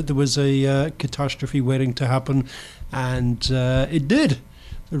always knew that there was a catastrophe waiting to happen, and it did.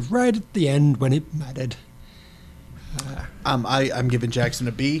 Right at the end when it mattered. I'm giving Jackson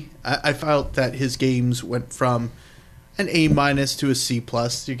a B. I felt that his games went from an A- to a C+.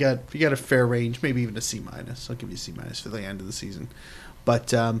 You got a fair range, maybe even a C-. I'll give you a C- for the end of the season.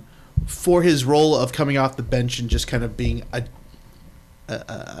 But for his role of coming off the bench and just kind of being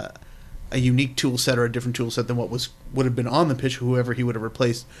a unique tool set or a different tool set than what would have been on the pitch, whoever he would have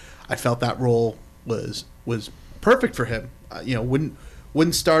replaced, I felt that role was perfect for him.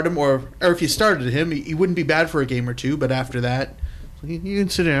 Wouldn't start him, or if you started him, he wouldn't be bad for a game or two. But after that, you can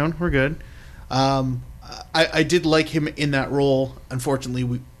sit down. We're good. I did like him in that role.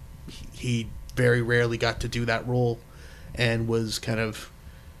 Unfortunately, he very rarely got to do that role, and was kind of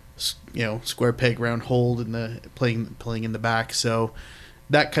square peg round hole in the playing in the back. So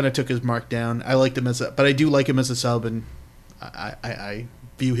that kind of took his mark down. I liked him but I do like him as a sub, and I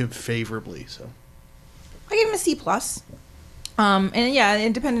view him favorably. So I give him a C+. And yeah,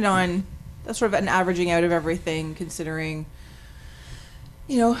 it depended on that's sort of an averaging out of everything, considering,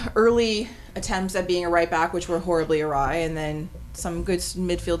 early attempts at being a right back, which were horribly awry, and then some good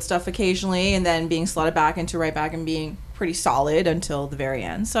midfield stuff occasionally, and then being slotted back into right back and being pretty solid until the very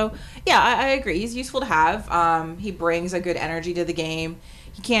end. So yeah, I agree. He's useful to have. He brings a good energy to the game.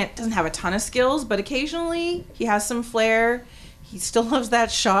 He doesn't have a ton of skills, but occasionally he has some flair. He still loves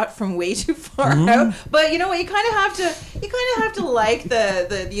that shot from way too far out. But you know what? You kind of have to like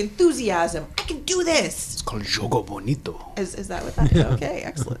the enthusiasm. I can do this. It's called Jogo Bonito. Is that what that is? Okay,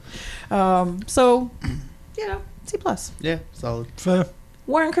 excellent. So, C+. yeah, solid. Fair.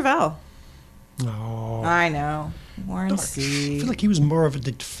 Warren Crevel. Oh. I know. Warren I C. feel like he was more of a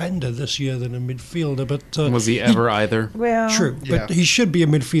defender this year than a midfielder, but Was he ever either? Well, true. Yeah. But he should be a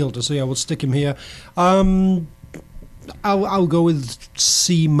midfielder, so yeah, we'll stick him here. I'll go with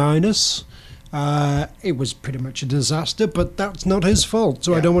C-. It was pretty much a disaster, but that's not his fault.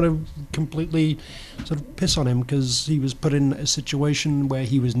 So I don't want to completely sort of piss on him, because he was put in a situation where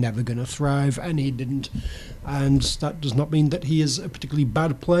he was never going to thrive, and he didn't. And that does not mean that he is a particularly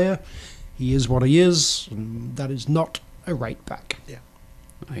bad player. He is what he is, and that is not a right back. Yeah.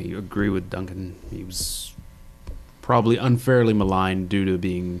 I agree with Duncan. He was probably unfairly maligned due to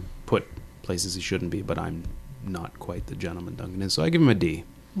being put places he shouldn't be, but I'm not quite the gentleman Duncan is, so I give him a D.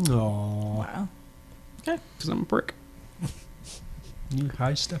 Oh, Wow. Okay. Because I'm a prick. you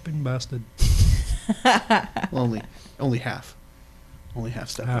high-stepping bastard. Well, only half. Only half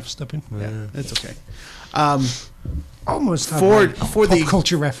step. Half-stepping. Yeah, it's okay. Almost For pop the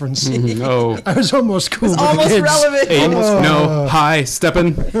culture reference. No. I was almost cool with the Almost kids. relevant. Hey, no. Hi,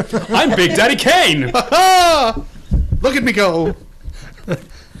 Steppen. I'm Big Daddy Kane. Look at me go.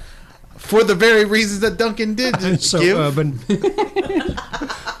 For the very reasons that Duncan did I'm so give. urban.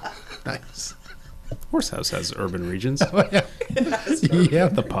 Nice. Horse House has urban regions. Yeah.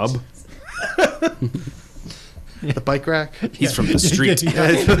 The pub. The bike rack. He's from the street.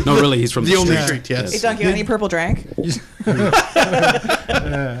 Yeah. No, really, he's from The only street. street, yes. Hey, Duncan, any purple drank?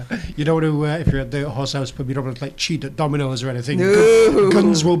 You don't want to, if you're at the horse house pub, you don't want to cheat at dominoes or anything. No.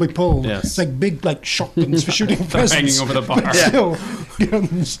 Guns will be pulled. Yes. It's like big shotguns for shooting They're pheasants. hanging over the bar. Yeah. Still,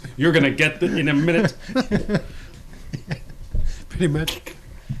 guns, You're going to get it in a minute. pretty much.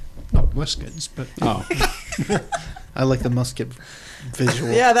 Not muskets, but Oh. I like the musket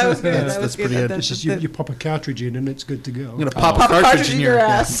visual. Yeah, that was good. That's- That was that's good. pretty good. it's just you pop a cartridge in and it's good to go. I'm gonna pop a Pop a cartridge in your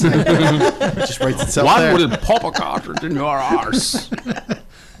ass. It just writes itself One there. will pop a cartridge in your arse.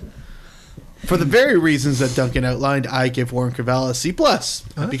 For the very reasons that Duncan outlined, I give Warren Crevel a C+.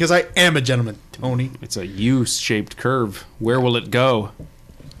 Because I am a gentleman, Tony. It's a U-shaped curve. Where will it go?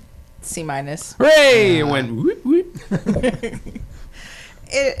 C-. Hooray! It went whoop, whoop.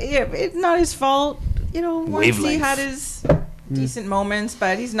 It's not his fault. Once he Wavelength. had his decent moments,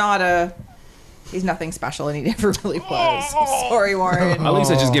 but he's nothing special, and he never really was. I'm sorry, Warren. At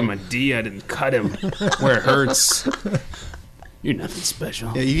least I just give him a D. I didn't cut him where it hurts. You're nothing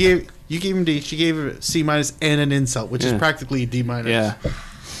special. Yeah, you gave him D. She gave him a C- and an insult, which is Yeah. practically a D-. Yeah.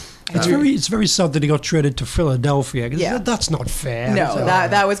 It's very sad that he got traded to Philadelphia. 'Cause Yeah. that's not fair. No,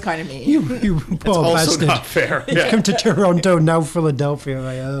 that was kind of mean. You It's poor also bastard. not fair. Yeah. Come to Toronto, now Philadelphia.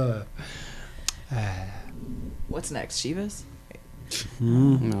 Like, What's next, Chivas?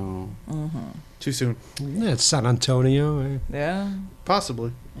 No. Too soon. yeah, it's San Antonio. Yeah.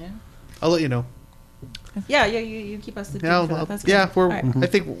 Possibly. Yeah. I'll let you know. Yeah, you keep us the Yeah, That's yeah. good. We're. All right. I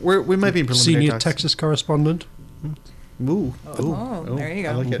think we might be in preliminary Senior talks. Texas correspondent. Ooh. Oh, there you go.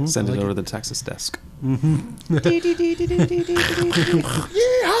 I like it. Send I it like over to the Texas desk.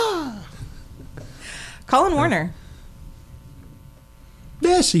 Colin Warner.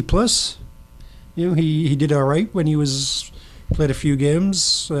 Yeah, C plus. You know, he did all right when he played a few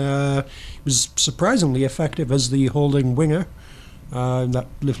games. He was surprisingly effective as the holding winger. In that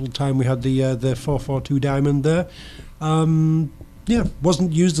little time we had the 4-4-2 diamond there. Yeah,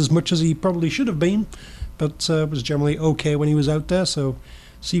 wasn't used as much as he probably should have been, but was generally okay when he was out there. So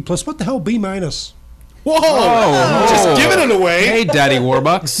C plus. What the hell, B minus? Whoa! Oh. Just giving it away. Hey, Daddy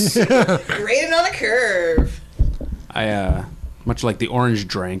Warbucks. Rated on a curve. I much like the orange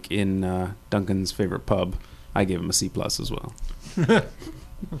drank in Duncan's favorite pub, I gave him a C plus as well.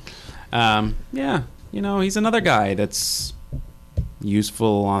 Yeah, he's another guy that's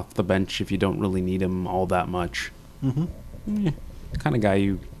useful off the bench if you don't really need him all that much. The kind of guy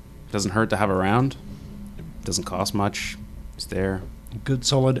you doesn't hurt to have around. Doesn't cost much. He's there. Good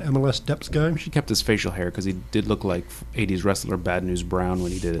solid MLS depth guy. He kept his facial hair because he did look like 80s wrestler Bad News Brown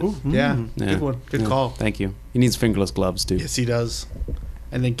when he did it. Ooh, yeah. Yeah. Good one. Good Yeah. call. Thank you. He needs fingerless gloves too. Yes, he does.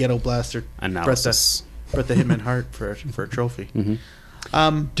 And then Ghetto Blaster. Analysis. Brett the Hitman Hart for a trophy.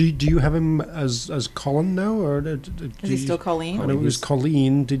 Do you have him as Colin now, or Is he still Colleen? I know it was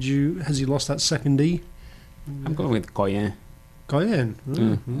Colleen. Has he lost that second D? I'm going with Coyen. Colleen.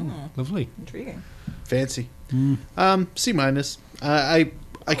 Mm. Lovely. Intriguing. Fancy. C minus. I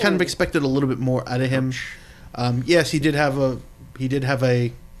kind of expected a little bit more out of him. Yes, he did have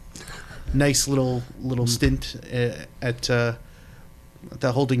a nice little stint at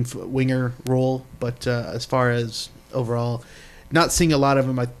the holding winger role, but as far as overall, not seeing a lot of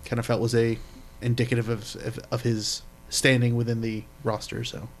him, I kind of felt was indicative of his standing within the roster.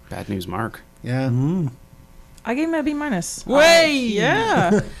 So Bad News Mark. yeah, I gave him a B minus. Way!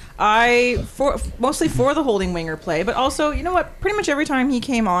 Yeah. Mostly for the holding winger play, but also, you know what? Pretty much every time he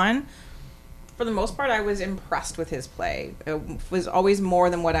came on, for the most part, I was impressed with his play. It was always more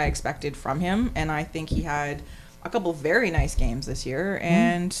than what I expected from him, and I think he had a couple very nice games this year,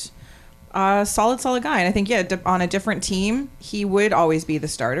 and solid guy. And I think, on a different team, he would always be the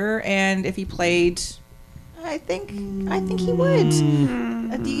starter, and if he played, I think he would.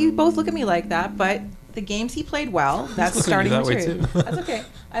 You both look at me like that, but the games he played well, that's looking starting at you that way, material. too. That's okay.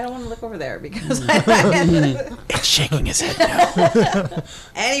 I don't want to look over there because it's shaking his head now.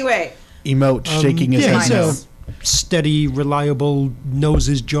 Anyway, Emote shaking his yeah, head. so- minus. Steady, reliable, knows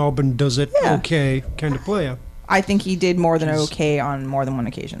his job and does it Yeah. okay kind of player. I think he did more than okay on more than one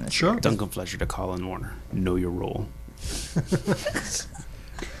occasion this year. Duncan Fletcher to Colin Warner. Know your role.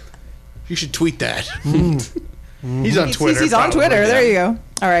 You should tweet that. He's on Twitter. He's on probably, Twitter. yeah. There you go.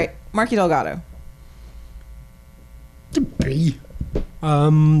 All right, Marky Delgado. To be.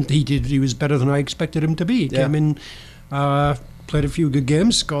 He was better than I expected him to be. Yeah. Came in, played a few good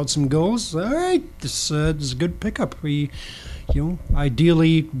games, scored some goals. All right, this is a good pickup. He,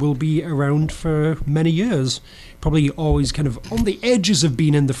 ideally will be around for many years. Probably always kind of on the edges of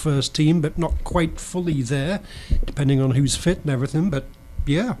being in the first team, but not quite fully there, depending on who's fit and everything. But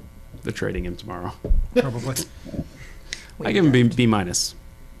yeah, They're trading him tomorrow. probably. I give him B minus.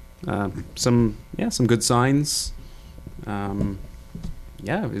 Some good signs.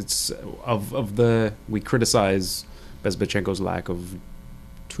 It's of the we criticize Bezbachenko's lack of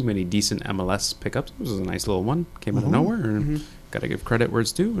too many decent MLS pickups. This was a nice little one. Came out of nowhere, and got to give credit where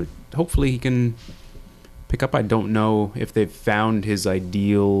it's due. Hopefully, he can pick up. I don't know if they've found his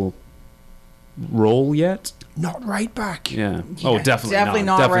ideal role yet. Not right back. Yeah. Oh, definitely definitely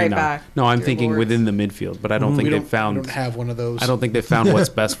not right back. No, I'm Dear thinking Lord. within the midfield, but I don't think We they've found. we don't have one of those. I don't think they've found what's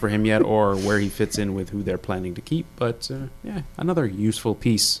best for him yet, or where he fits in with who they're planning to keep. But another useful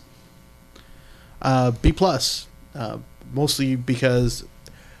piece. B plus, mostly because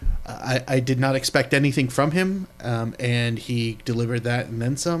I did not expect anything from him, and he delivered that and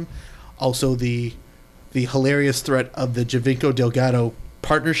then some. Also, the hilarious threat of the Javinko Delgado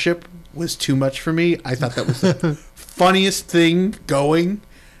partnership was too much for me. I thought that was the funniest thing going,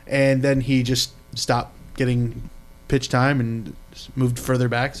 and then he just stopped getting pitch time and moved further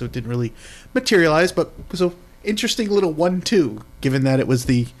back, so it didn't really materialize. But so interesting little 1-2, given that it was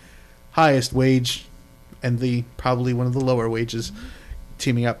the highest wage and the probably one of the lower wages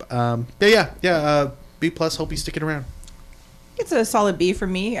teaming up. B plus. Hope he's sticking around. It's a solid B for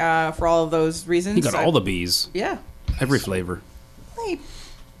me for all of those reasons. He got all the B's. Yeah. Every flavor.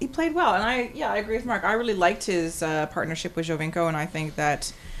 He played well, and I agree with Mark. I really liked his partnership with Jovinko, and I think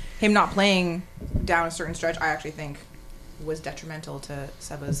that him not playing down a certain stretch, I actually think was detrimental to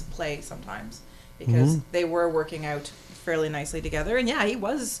Seba's play sometimes, because they were working out fairly nicely together. And yeah, he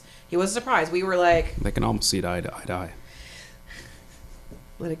was a surprise. We were like, They can almost see it eye to eye.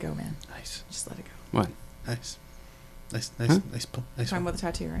 let it go, man. Nice. Just let it go. What? Nice. Nice Talking about the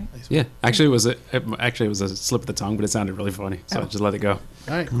tattoo, right? nice Yeah, actually, it was a slip of the tongue, but it sounded really funny, so I just let it go.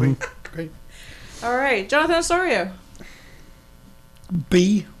 All right, great. All right, Jonathan Osorio.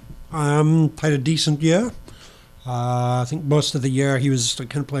 B. Played a decent year. I think most of the year he was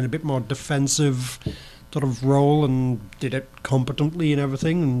kind of playing a bit more defensive sort of role and did it competently and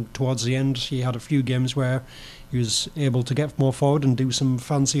everything. And towards the end, he had a few games where he was able to get more forward and do some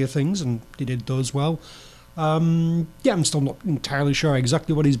fancier things, and he did those well. I'm still not entirely sure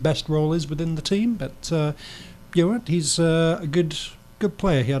exactly what his best role is within the team, but you know what? He's a good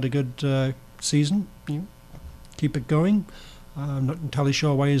player. He had a good season. Keep it going. I'm not entirely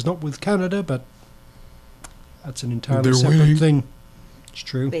sure why he's not with Canada, but that's an entirely separate thing. It's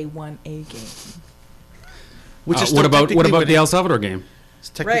true. They won a game. Which is what still about technically the winning. El Salvador game? It's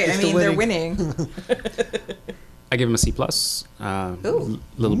technically Right, I still mean, they're winning. I give him a C plus.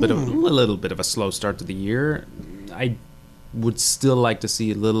 Little bit of a slow start to the year. I would still like to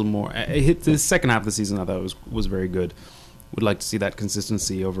see a little more. The second half of the season I thought was very good. Would like to see that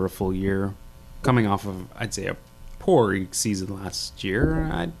consistency over a full year, coming off of, I'd say, a poor season last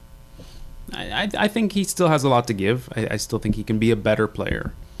year. I think he still has a lot to give. I still think he can be a better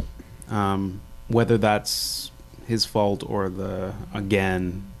player. Whether that's his fault or the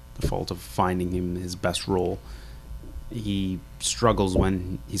fault of finding him his best role. He struggles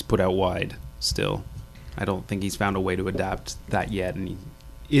when he's put out wide still. I don't think he's found a way to adapt that yet, and he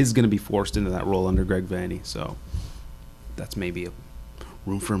is going to be forced into that role under Greg Vanney, so that's maybe a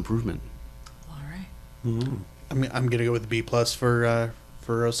room for improvement. All right. I'm going to go with B plus for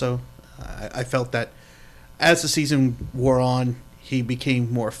Oso. I felt that as the season wore on, he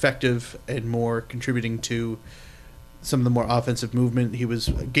became more effective and more contributing to some of the more offensive movement. He was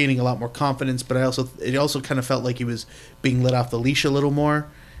gaining a lot more confidence, but it also kind of felt like he was being let off the leash a little more.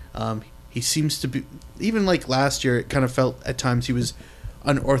 He seems to be, even like last year, it kind of felt at times he was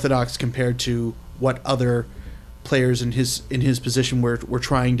unorthodox compared to what other players in his position were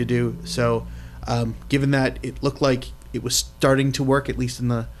trying to do. So given that it looked like it was starting to work, at least in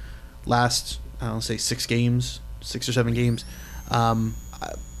the last, I don't say 6 or 7 games,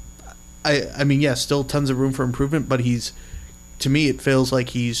 I mean, yeah, still tons of room for improvement, but to me, it feels like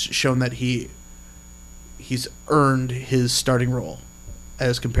he's shown that he's earned his starting role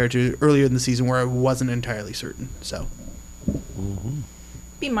as compared to earlier in the season where I wasn't entirely certain. So,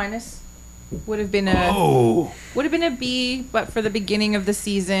 B minus would have been a B, but for the beginning of the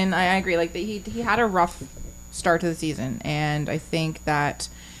season, I agree. Like he had a rough start to the season, and I think that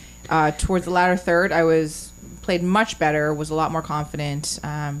towards the latter third, played much better, was a lot more confident.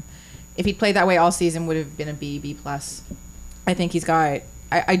 If he'd played that way all season, would have been a B plus. I think he's got.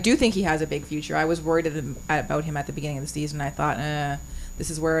 I do think he has a big future. I was worried about him at the beginning of the season. I thought, this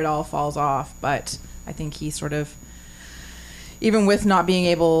is where it all falls off. But I think he sort of, even with not being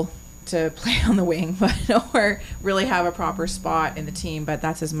able to play on the wing, or really have a proper spot in the team, but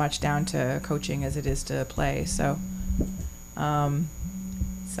that's as much down to coaching as it is to play. So,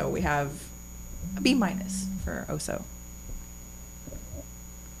 so we have a B minus for Oso.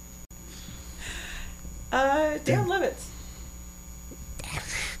 Dan Levitz.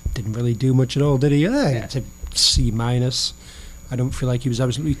 Didn't really do much at all, did he? It's a C minus. I don't feel like he was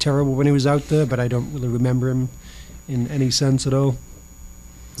absolutely terrible when he was out there, but I don't really remember him in any sense at all.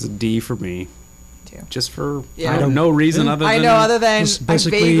 It's a D for me. Too. Just for Yeah. no reason other than... other than Just I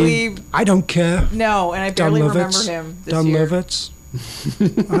basically, vaguely... I don't care. No, and I Dan barely Levitz. remember him this Dan year. Levitz.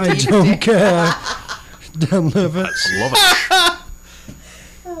 I don't care. Dan Levitz. Love it.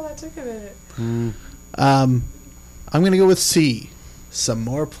 Oh, that took a minute. I'm going to go with C. Some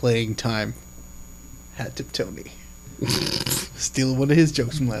more playing time. Hat tip Tony. Stealing one of his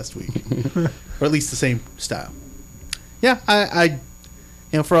jokes from last week, or at least the same style. Yeah, I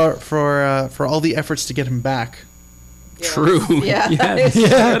for all the efforts to get him back. Yeah. True. Yeah, Yes. Yeah.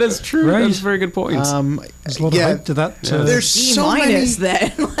 That is true. Right. That's a very good point. There's a lot of hype to that. Yeah. There's B so many. minus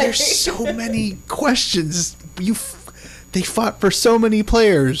then. Like, There's so many questions. They fought for so many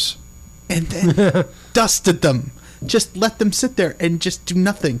players, and then dusted them. Just let them sit there and just do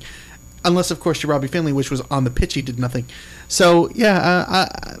nothing. Unless, of course, you're Robbie Finley, which was on the pitch. He did nothing. So,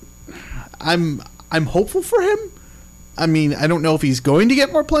 yeah, I'm hopeful for him. I mean, I don't know if he's going to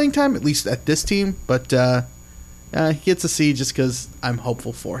get more playing time, at least at this team. But he gets a C just because I'm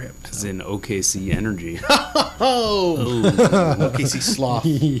hopeful for him. As in OKC energy. OKC sloth.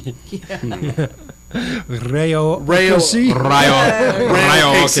 Rayo Rayo OKC.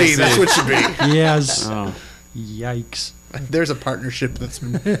 Rayo OKC, that's what it should be. Yes. Oh. Yikes. There's a partnership that's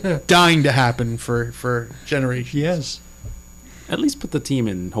been dying to happen for generations. Yes. At least put the team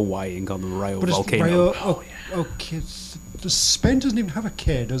in Hawaii and call them Rayo But it's Volcano. Rayo. Okay. Spain doesn't even have a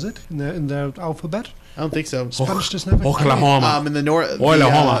K, does it? In the alphabet. I don't think so. Spanish doesn't have a K. Oklahoma. In the north,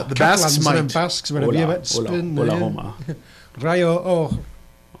 Oklahoma. the Basques Catalans and might. Basques, whatever. Yeah, but Spain, Oklahoma. Rayo.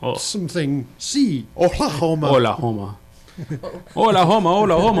 Oh. Something C. Oklahoma. Oklahoma. Oklahoma.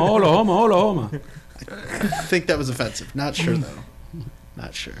 Oklahoma. Oklahoma. Oklahoma. I think that was offensive. Not sure though.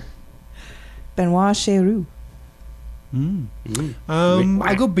 Not sure. Benoit Cheroux.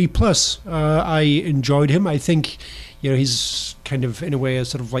 I'll go B plus. I enjoyed him. I think, he's kind of in a way a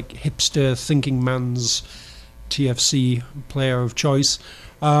sort of like hipster thinking man's TFC player of choice.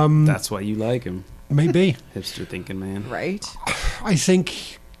 That's why you like him. Maybe. Hipster thinking man. Right. I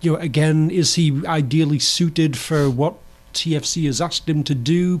think, again, is he ideally suited for what TFC has asked him to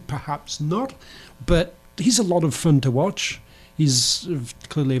do? Perhaps not. But he's a lot of fun to watch. He's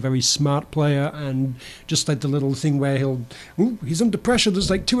clearly a very smart player, and just like the little thing where he's under pressure,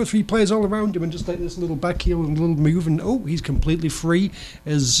 there's like 2 or 3 players all around him, and just like this little back heel and little move, and he's completely free,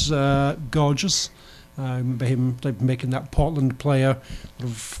 is gorgeous. I remember him like making that Portland player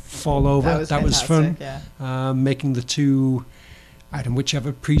sort of fall over. That was fun. Yeah. Making the 2, I don't know,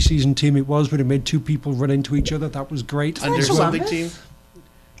 whichever preseason team it was, where he made 2 people run into each other. That was great. Under something team.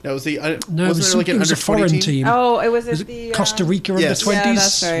 That was the. No, wasn't it was a foreign team. Oh, it was Was at the it Costa Rica yes. under 20s? Yeah,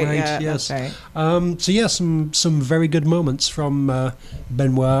 that's right. Yeah, yes. that's right. So yeah, some very good moments from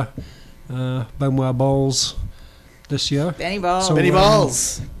Benoit Balls this year. Benny Ball. So, Benny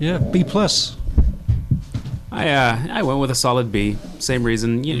Balls. Yeah, B plus. I went with a solid B. Same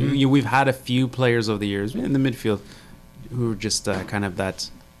reason. We've had a few players over the years in the midfield who are just kind of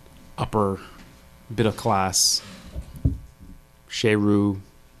that upper bit of class. Cheroux,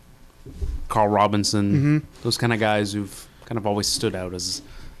 Carl Robinson, those kind of guys who've kind of always stood out as,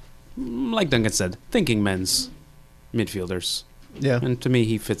 like Duncan said, thinking men's midfielders. Yeah. And to me,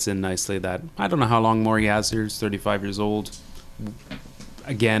 he fits in nicely. That I don't know how long more he has here. He's 35 years old.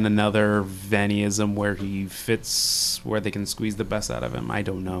 Again, another Vannyism where he fits where they can squeeze the best out of him. I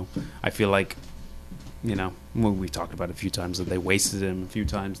don't know. I feel like, we talked about it a few times that they wasted him a few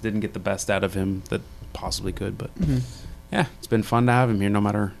times, didn't get the best out of him that possibly could. But yeah, it's been fun to have him here, no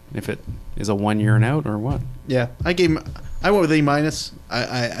matter if it is a 1 year and out or what. Yeah, I went with A minus.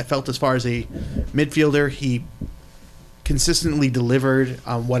 I felt as far as a midfielder, he consistently delivered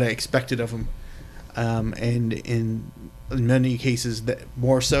on what I expected of him, and in many cases that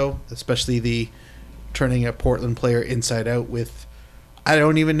more so, especially the turning a Portland player inside out with, I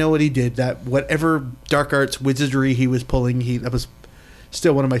don't even know what he did. That whatever dark arts wizardry he was pulling, that was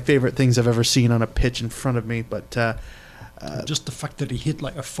still one of my favorite things I've ever seen on a pitch in front of me. But just the fact that he hit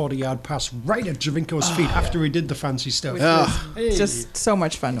like a 40-yard pass right at Javinko's feet after he did the fancy stuff. Just so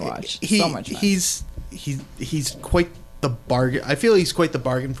much fun to watch. So much fun. He's quite the bargain. I feel he's quite the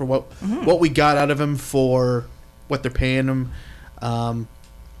bargain for what we got out of him for what they're paying him. I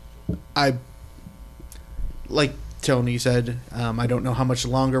like Tony said, I don't know how much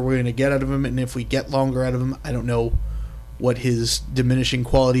longer we're going to get out of him, and if we get longer out of him, I don't know what his diminishing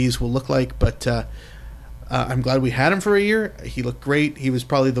qualities will look like, but I'm glad we had him for a year. He looked great. He was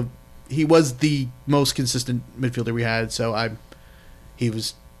probably he was the most consistent midfielder we had, so he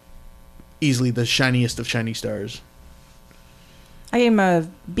was easily the shiniest of shiny stars. I gave him a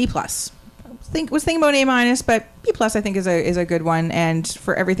B plus. Was thinking about A minus, but B plus I think is a good one. And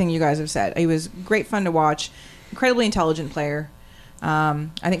for everything you guys have said, he was great fun to watch. Incredibly intelligent player. I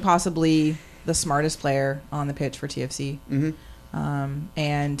think possibly the smartest player on the pitch for TFC.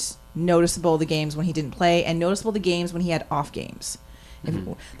 And noticeable the games when he didn't play, and noticeable the games when he had off games.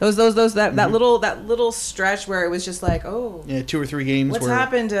 That little stretch where it was just like, 2 or 3 games. What's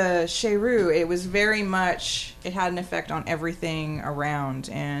happened to Cheroux? It was very much, it had an effect on everything around.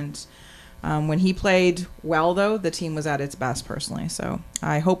 And when he played well, though, the team was at its best personally. So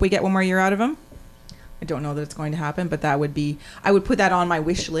I hope we get one more year out of him. I don't know that it's going to happen, but I would put that on my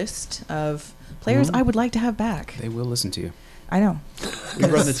wish list of players I would like to have back. They will listen to you. I know. We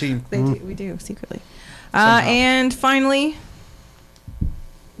run the team. We do secretly. And finally,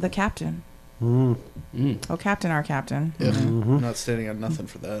 the captain, Oh, captain, our captain. Yeah. I'm not standing on nothing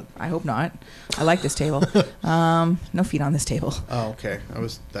for that. I hope not. I like this table. No feet on this table. Oh, okay.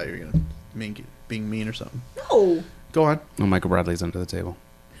 Thought you were gonna being mean or something. No. Go on. Oh, Michael Bradley's under the table.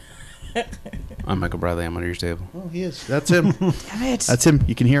 I'm Michael Bradley. I'm under your table. Oh, he is. That's him. Damn it. That's him.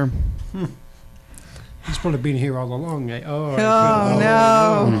 You can hear him. He's probably been here all along. Oh,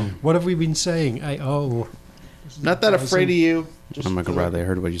 no. What have we been saying? Not that afraid of you. I'm Michael Bradley. I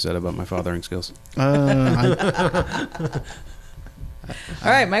heard what you said about my fathering skills. All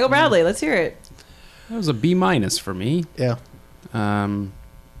right, Michael Bradley. Let's hear it. That was a B- for me. Yeah.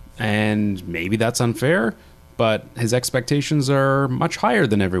 And maybe that's unfair, but his expectations are much higher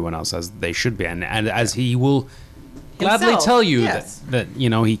than everyone else, as they should be. And as he will gladly Himself, tell you yes. that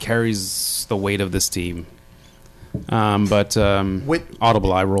he carries the weight of this team. But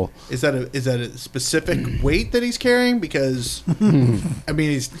audible eye roll. Is that a specific weight that he's carrying? Because I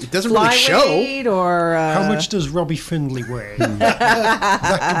mean, it doesn't really show. Flyweight or How much does Robbie Findlay weigh?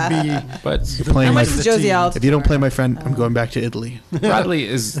 that could be. But how much is Josie Altidore? If you don't play my friend, I'm going back to Italy. Bradley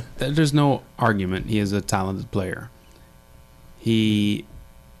is. There's no argument. He is a talented player. He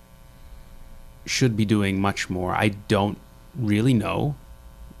should be doing much more. I don't really know,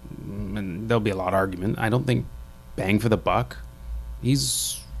 and there'll be a lot of argument. I don't think bang for the buck,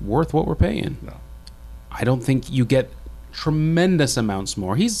 he's worth what we're paying. No. I don't think you get tremendous amounts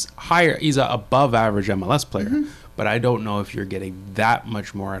more. He's higher. He's a above average MLS player, but I don't know if you're getting that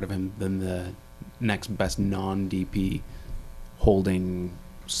much more out of him than the next best non-DP holding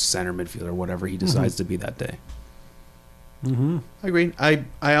center midfielder, whatever he decides to be that day. I agree.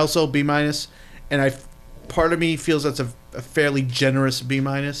 I also B-, and part of me feels that's a fairly generous B-,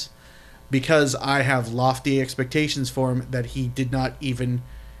 because I have lofty expectations for him that he did not even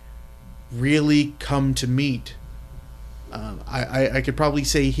really come to meet. I could probably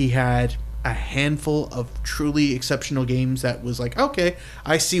say he had a handful of truly exceptional games that was like, okay,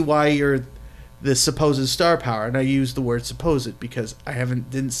 I see why you're the supposed star power, and I use the word supposed because I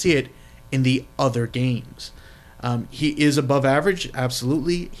didn't see it in the other games. He is above average,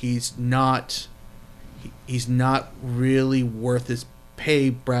 absolutely. He's not really worth his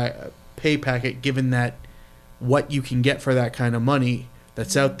pay packet, given that what you can get for that kind of money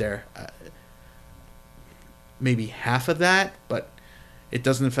that's out there. Maybe half of that, but it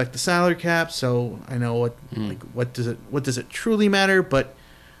doesn't affect the salary cap. So I know what does it truly matter? But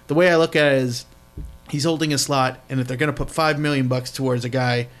the way I look at it is, he's holding a slot, and if they're going to put $5 million towards a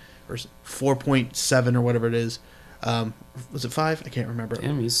guy, or 4.7 or whatever it is. Was it 5? I can't remember.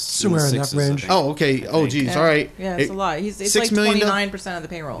 Damn, he's Somewhere in that sixes, I range. think. Oh, okay. Oh, geez. Yeah. All right. Yeah, it's a lot. It's $6 like million 29% of the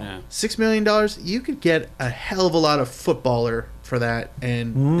payroll. Yeah. $6 million. You could get a hell of a lot of footballer for that,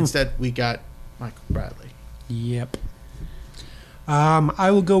 and instead we got Michael Bradley. Yep.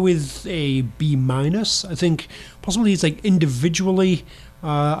 I will go with a B-. I think possibly it's like individually,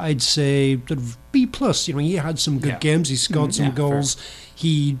 I'd say sort of B+. He had some good games. He scored some goals.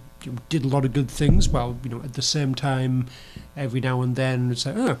 He did a lot of good things. Well, at the same time, every now and then it's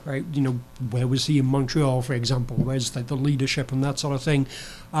like, where was he in Montreal, for example? Where's like the leadership and that sort of thing?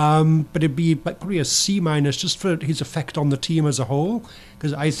 But it'd be probably a C- just for his effect on the team as a whole,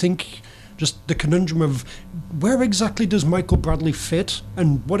 because I think just the conundrum of where exactly does Michael Bradley fit,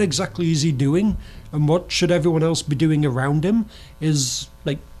 and what exactly is he doing, and what should everyone else be doing around him is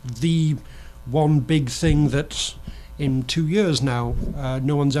like the one big thing that in 2 years now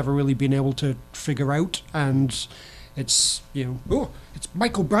no one's ever really been able to figure out. And it's it's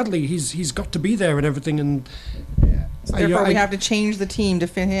Michael Bradley, he's got to be there and everything, and Therefore, we have to change the team to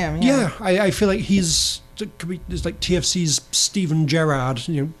fit him. I feel like he's like TFC's Steven Gerrard.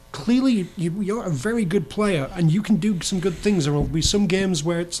 Clearly you're a very good player and you can do some good things. There will be some games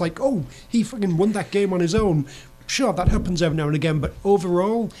where it's like, oh, he fucking won that game on his own. Sure, that happens every now and again, but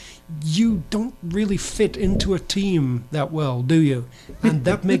overall, you don't really fit into a team that well, do you? And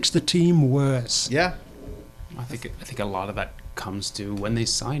that makes the team worse. Yeah. I think a lot of that comes to when they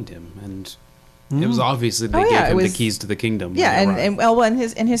signed him, and it was obvious that they gave it him the was- keys to the kingdom. when Yeah, they and arrived.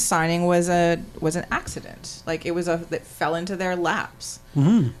 his signing was an accident. Like it was that fell into their laps.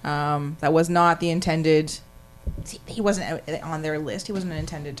 That was not the intended. He wasn't on their list. He wasn't an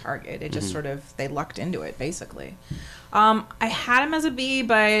intended target. It just sort of they lucked into it, basically. I had him as a B,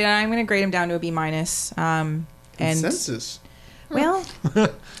 but I'm going to grade him down to a B-. And Consensus. well,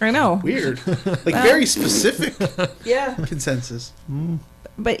 I know. Weird. Very specific Yeah. consensus.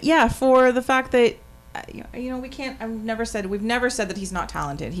 But yeah, for the fact that we can't. We've never said that he's not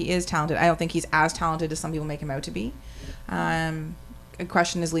talented. He is talented. I don't think he's as talented as some people make him out to be. A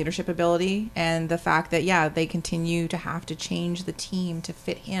question his leadership ability and the fact that they continue to have to change the team to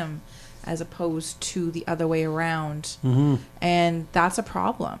fit him. as opposed to the other way around. And that's a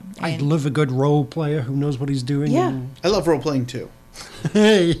problem. I And- love a good role player who knows what he's doing. Yeah. and- I love role playing too,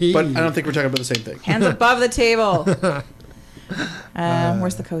 Hey. but I don't think we're talking about the same thing. Hands above the table.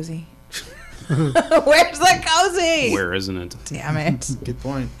 Where's the cozy? Where's the cozy? Where isn't it? Damn it. Good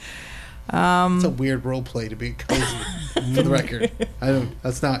point. It's a weird role play to be cozy. For the record,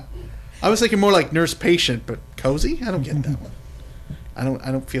 That's not. I was thinking more like nurse patient, but cozy. I don't get that one.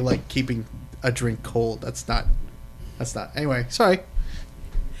 I don't feel like keeping a drink cold. That's not. Anyway, sorry.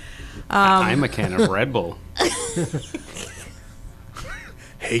 I'm a can of Red Bull.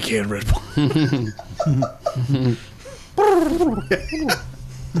 Hey, can Red Bull.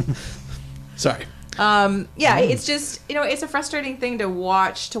 Sorry. Yeah, it's just, it's a frustrating thing to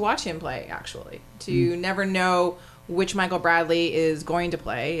watch him play, actually. To never know which Michael Bradley is going to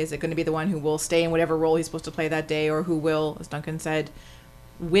play. Is it going to be the one who will stay in whatever role he's supposed to play that day, or who will, as Duncan said,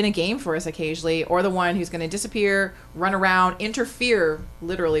 win a game for us occasionally, or the one who's going to disappear, run around, interfere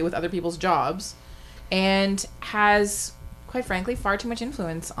literally with other people's jobs, and has, quite frankly, far too much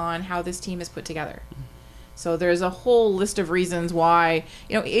influence on how this team is put together. So there's a whole list of reasons why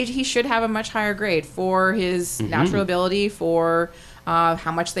he should have a much higher grade for his natural ability, for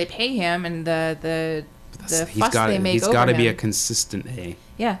how much they pay him, and the fuss they make He's over got to him. be a consistent A.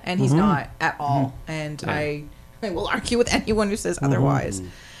 Yeah, and he's not at all. And I will argue with anyone who says otherwise.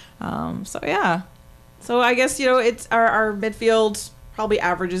 So yeah. So I guess it's our midfield probably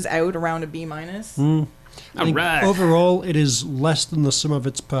averages out around a B minus. I think Alright. overall, it is less than the sum of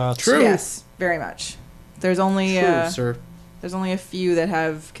its parts. True. Yes, very much. There's only True, sir. there's only a few that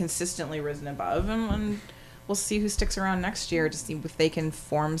have consistently risen above, and we'll see who sticks around next year to see if they can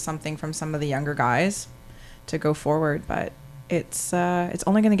form something from some of the younger guys to go forward. But it's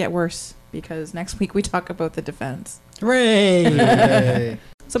only going to get worse because next week we talk about the defense. Hooray! Hey.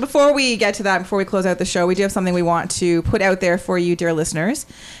 So before we get to that, before we close out the show, we do have something we want to put out there for you, dear listeners,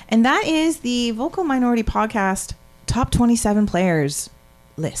 and that is the Vocal Minority Podcast Top 27 Players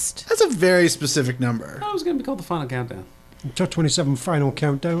list. That's a very specific number. Oh, it was going to be called the Final Countdown. Top 27 final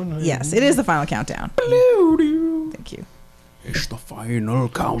countdown. Yes, it is the final countdown. Thank you. It's the final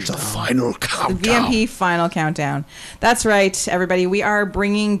countdown. Final The countdown. VMP final countdown. That's right, everybody. We are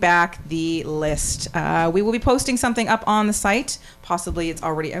bringing back the list. We will be posting something up on the site. Possibly it's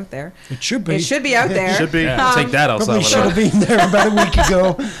already out there. It should be. It should be out there. Should be. Yeah, take that, El Probably should Salvador. have been there about a week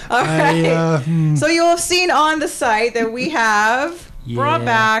ago. All right. So you'll have seen on the site that we have brought Yeah.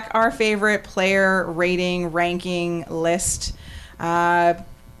 back our favorite player rating ranking list.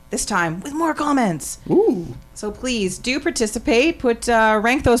 This time with more comments. Ooh. So please do participate. Put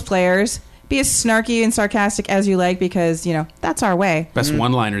rank those players. Be as snarky and sarcastic as you like, because that's our way. Best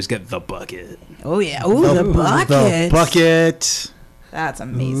one-liners get the bucket. Oh yeah. Oh, the bucket. The bucket. That's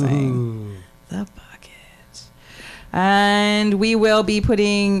amazing. The bucket. And we will be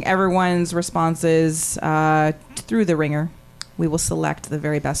putting everyone's responses through the ringer. We will select the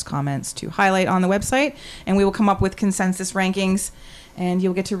very best comments to highlight on the website, and we will come up with consensus rankings, and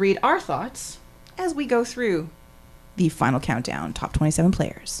you'll get to read our thoughts as we go through the final countdown, top 27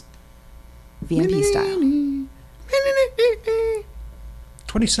 players, VMP style.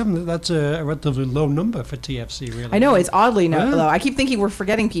 27, that's a relatively low number for TFC, really. I know, it's oddly Yeah. low. I keep thinking we're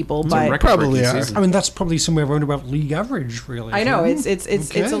forgetting people, It's a but record-breaking Probably are. season. I mean, that's probably somewhere around about league average, really. I know, isn't it's it?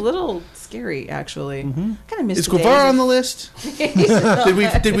 it's a Okay. little scary, actually. Kind of miss Is the days Guevara of- on the list?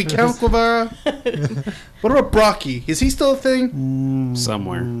 Did we count Guevara? What about Brocky? Is he still a thing?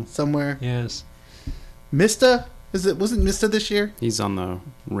 Somewhere. Somewhere. Yes. Mista? Wasn't Mista this year? He's on the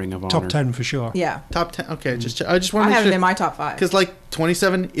Ring of Honor. Top 10 for sure. Yeah. Top 10. Okay, I just want I to have make him in sure, my top 5. because like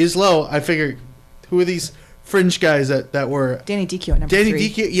 27 is low. I figure, who are these fringe guys that were? Danny Dicchio at number Danny 3.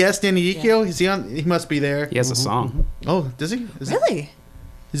 Dicchio. Yes, Danny Dicchio. Is he on? He must be there. He has a song. Oh, does he? Is Really?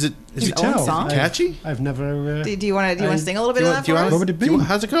 Is it? Is His it own tell? song? catchy? I've never. Do you want to sing a little bit Do you of want- that do you for want- us? What would it do you want- be?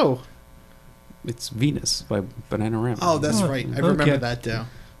 How's it go? It's Venus by Bananarama. Oh, that's Oh, right. I okay. remember that now.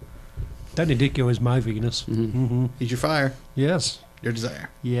 Danny Dicchio is my Venus. Mhm. He's your fire, Yes. your desire.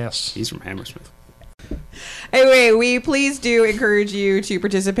 Yes. He's from Hammersmith. Anyway, we please do encourage you to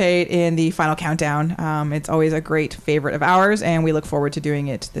participate in the final countdown. It's always a great favorite of ours, and we look forward to doing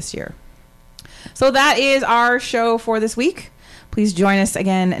it this year. So that is our show for this week. Please join us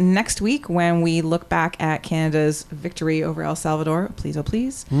again next week when we look back at Canada's victory over El Salvador. Please, oh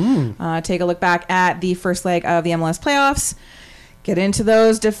please. Take a look back at the first leg of the MLS playoffs. get into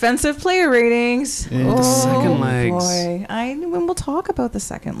those defensive player ratings. Yeah, the second legs. Boy, when we'll talk about the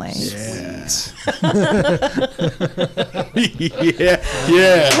second legs. Yeah.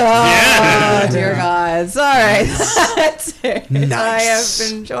 Oh, dear God. All right. That's it. Nice. I have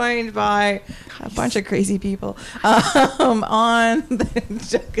been joined by a bunch of crazy people on the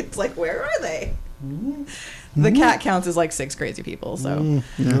joke. It's like, where are they? The cat counts as like 6 crazy people. So on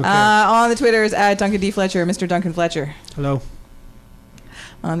the Twitters at Duncan D. Fletcher, Mr. Duncan Fletcher. Hello.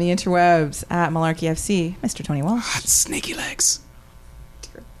 On the interwebs at Malarkey FC, Mr. Tony Walsh. Snaky legs.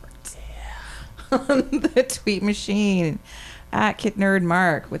 On the tweet machine at Kit Nerd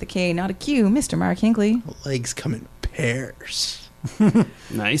Mark with a K, not a Q, Mr. Mark Hinkley. Legs come in pairs.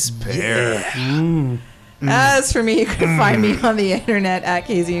 Nice pair. As for me, you can find me on the internet at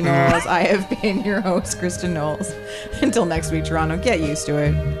KZ Knowles. I have been your host, Kristen Knowles. Until next week, Toronto, get used to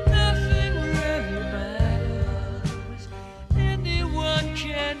it. Nothing really matters. Anyone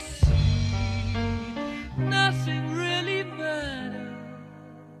can see. Nothing really matters.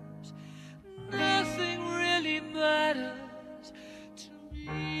 Nothing really matters to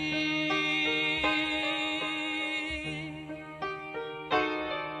me.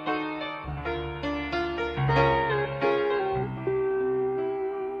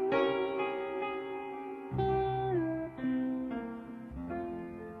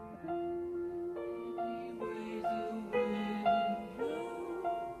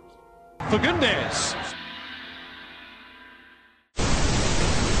 For goodness.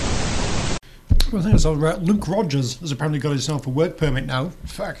 Well, I think it's all right. Luke Rogers has apparently got himself a work permit now.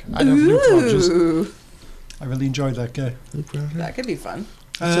 Fuck, I love Luke Rogers. Ooh, I really enjoyed that guy. that could be fun.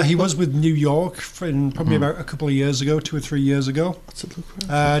 He was with New York probably about a couple of years ago, 2 or 3 years ago. What's it look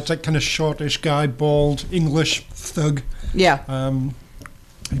like? It's like kind of shortish guy, bald, English thug. Yeah.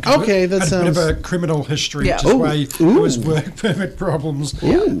 Okay, that had a bit sounds. of a criminal history, Yeah. which is Ooh, why ooh. there was work permit problems.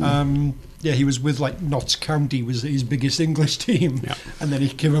 Ooh. Yeah, he was with like Notts County was his biggest English team, Yeah. and then he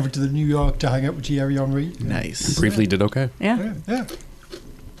came over to the New York to hang out with Thierry Henry. Nice. Briefly did okay. Yeah. Yeah.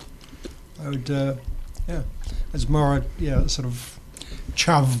 I would, yeah. It's more, sort of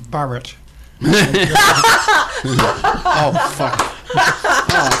Chav Barrett. Oh fuck.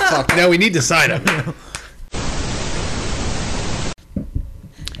 Oh fuck. No, we need to sign him.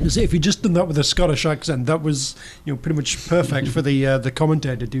 You see, if you just done that with a Scottish accent, that was, pretty much perfect for the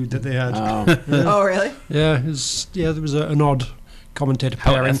commentator dude that they had. Oh, really? Yeah, there was an odd commentator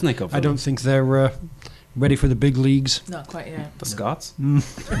How pairing. ethnic of I them. don't think they're ready for the big leagues. Not quite yet. The Scots? No,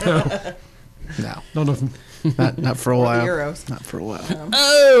 None of them. not for a Or the while. Euros. Not for a while.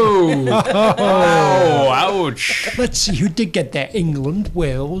 Oh! Oh, ouch. Let's see who did get there. England,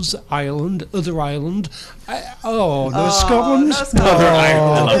 Wales, Ireland, other Ireland. There was Scotland. no, Scotland. I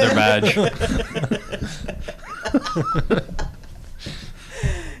love their badge.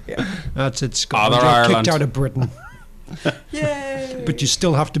 That's it, Scotland. Other You're Ireland. kicked out of Britain. Yay. But you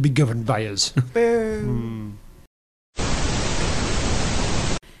still have to be governed by us. Boom.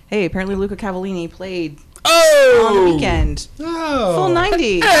 Hey, apparently Luca Cavallini played Oh! on the weekend. Oh. Full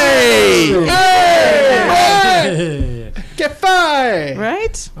 90. Hey! Get five.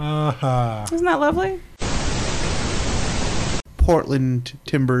 Right? Uh-huh. Isn't that lovely? Portland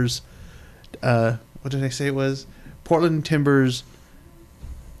Timbers. What did I say it was? Portland Timbers.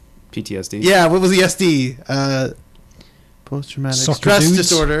 PTSD. Yeah, what was the SD? Post-traumatic Soccer stress dudes?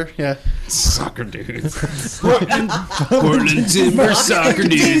 disorder. Yeah. Soccer dudes. Portland Timber soccer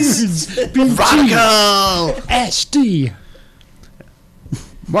dudes. Radical! SD.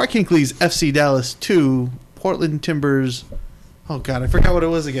 Mark Hinkley's FC Dallas 2. Portland Timbers. Oh god, I forgot what it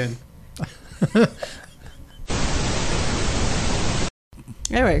was again.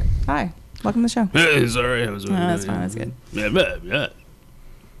 Anyway, hi. Welcome to the show. Hey, sorry. I was That's fine. That's good. Yeah.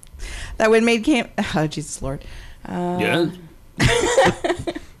 That win made came. Oh, Jesus Lord. Yeah.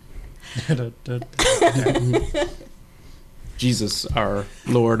 Jesus, our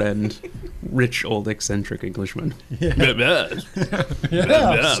Lord and rich old eccentric Englishman. I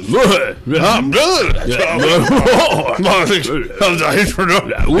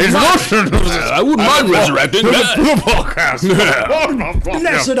wouldn't mind resurrecting that.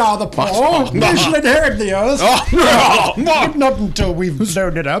 Blessed are the poor. They shall inherit the earth. But not until we've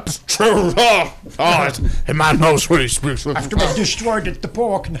blown it up. A man knows what he speaks of. After we've destroyed it, the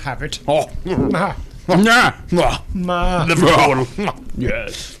poor can have it. Ma.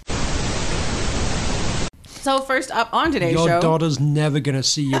 Yes. So first up on today's Your show. daughter's never going to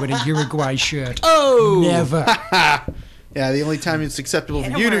see you in a Uruguay shirt. Oh. Never. Yeah, the only time it's acceptable for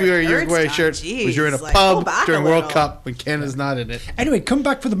Canada you to wear a wear a Uruguay Ertz shirt stuff. was you're in a Jeez, like, go pub back during a World little. Cup when Canada's not in it. Anyway, come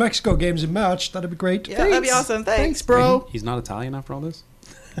back for the Mexico games in March. That'd be great. Yeah, that'd be awesome. Thanks, bro. He's not Italian after all this?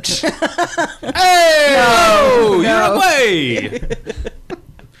 Hey! Oh, No. Uruguay!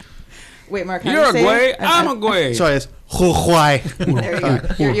 Wait, Mark, how do you Uruguay, say? I'm Uruguay. Sorry, it's Uruguay. There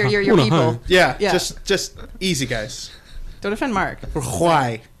you go. Your people. Yeah, Yeah. just easy, guys. Don't offend Mark.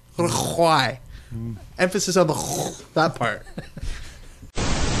 Uruguay. Uruguay. Emphasis on that part.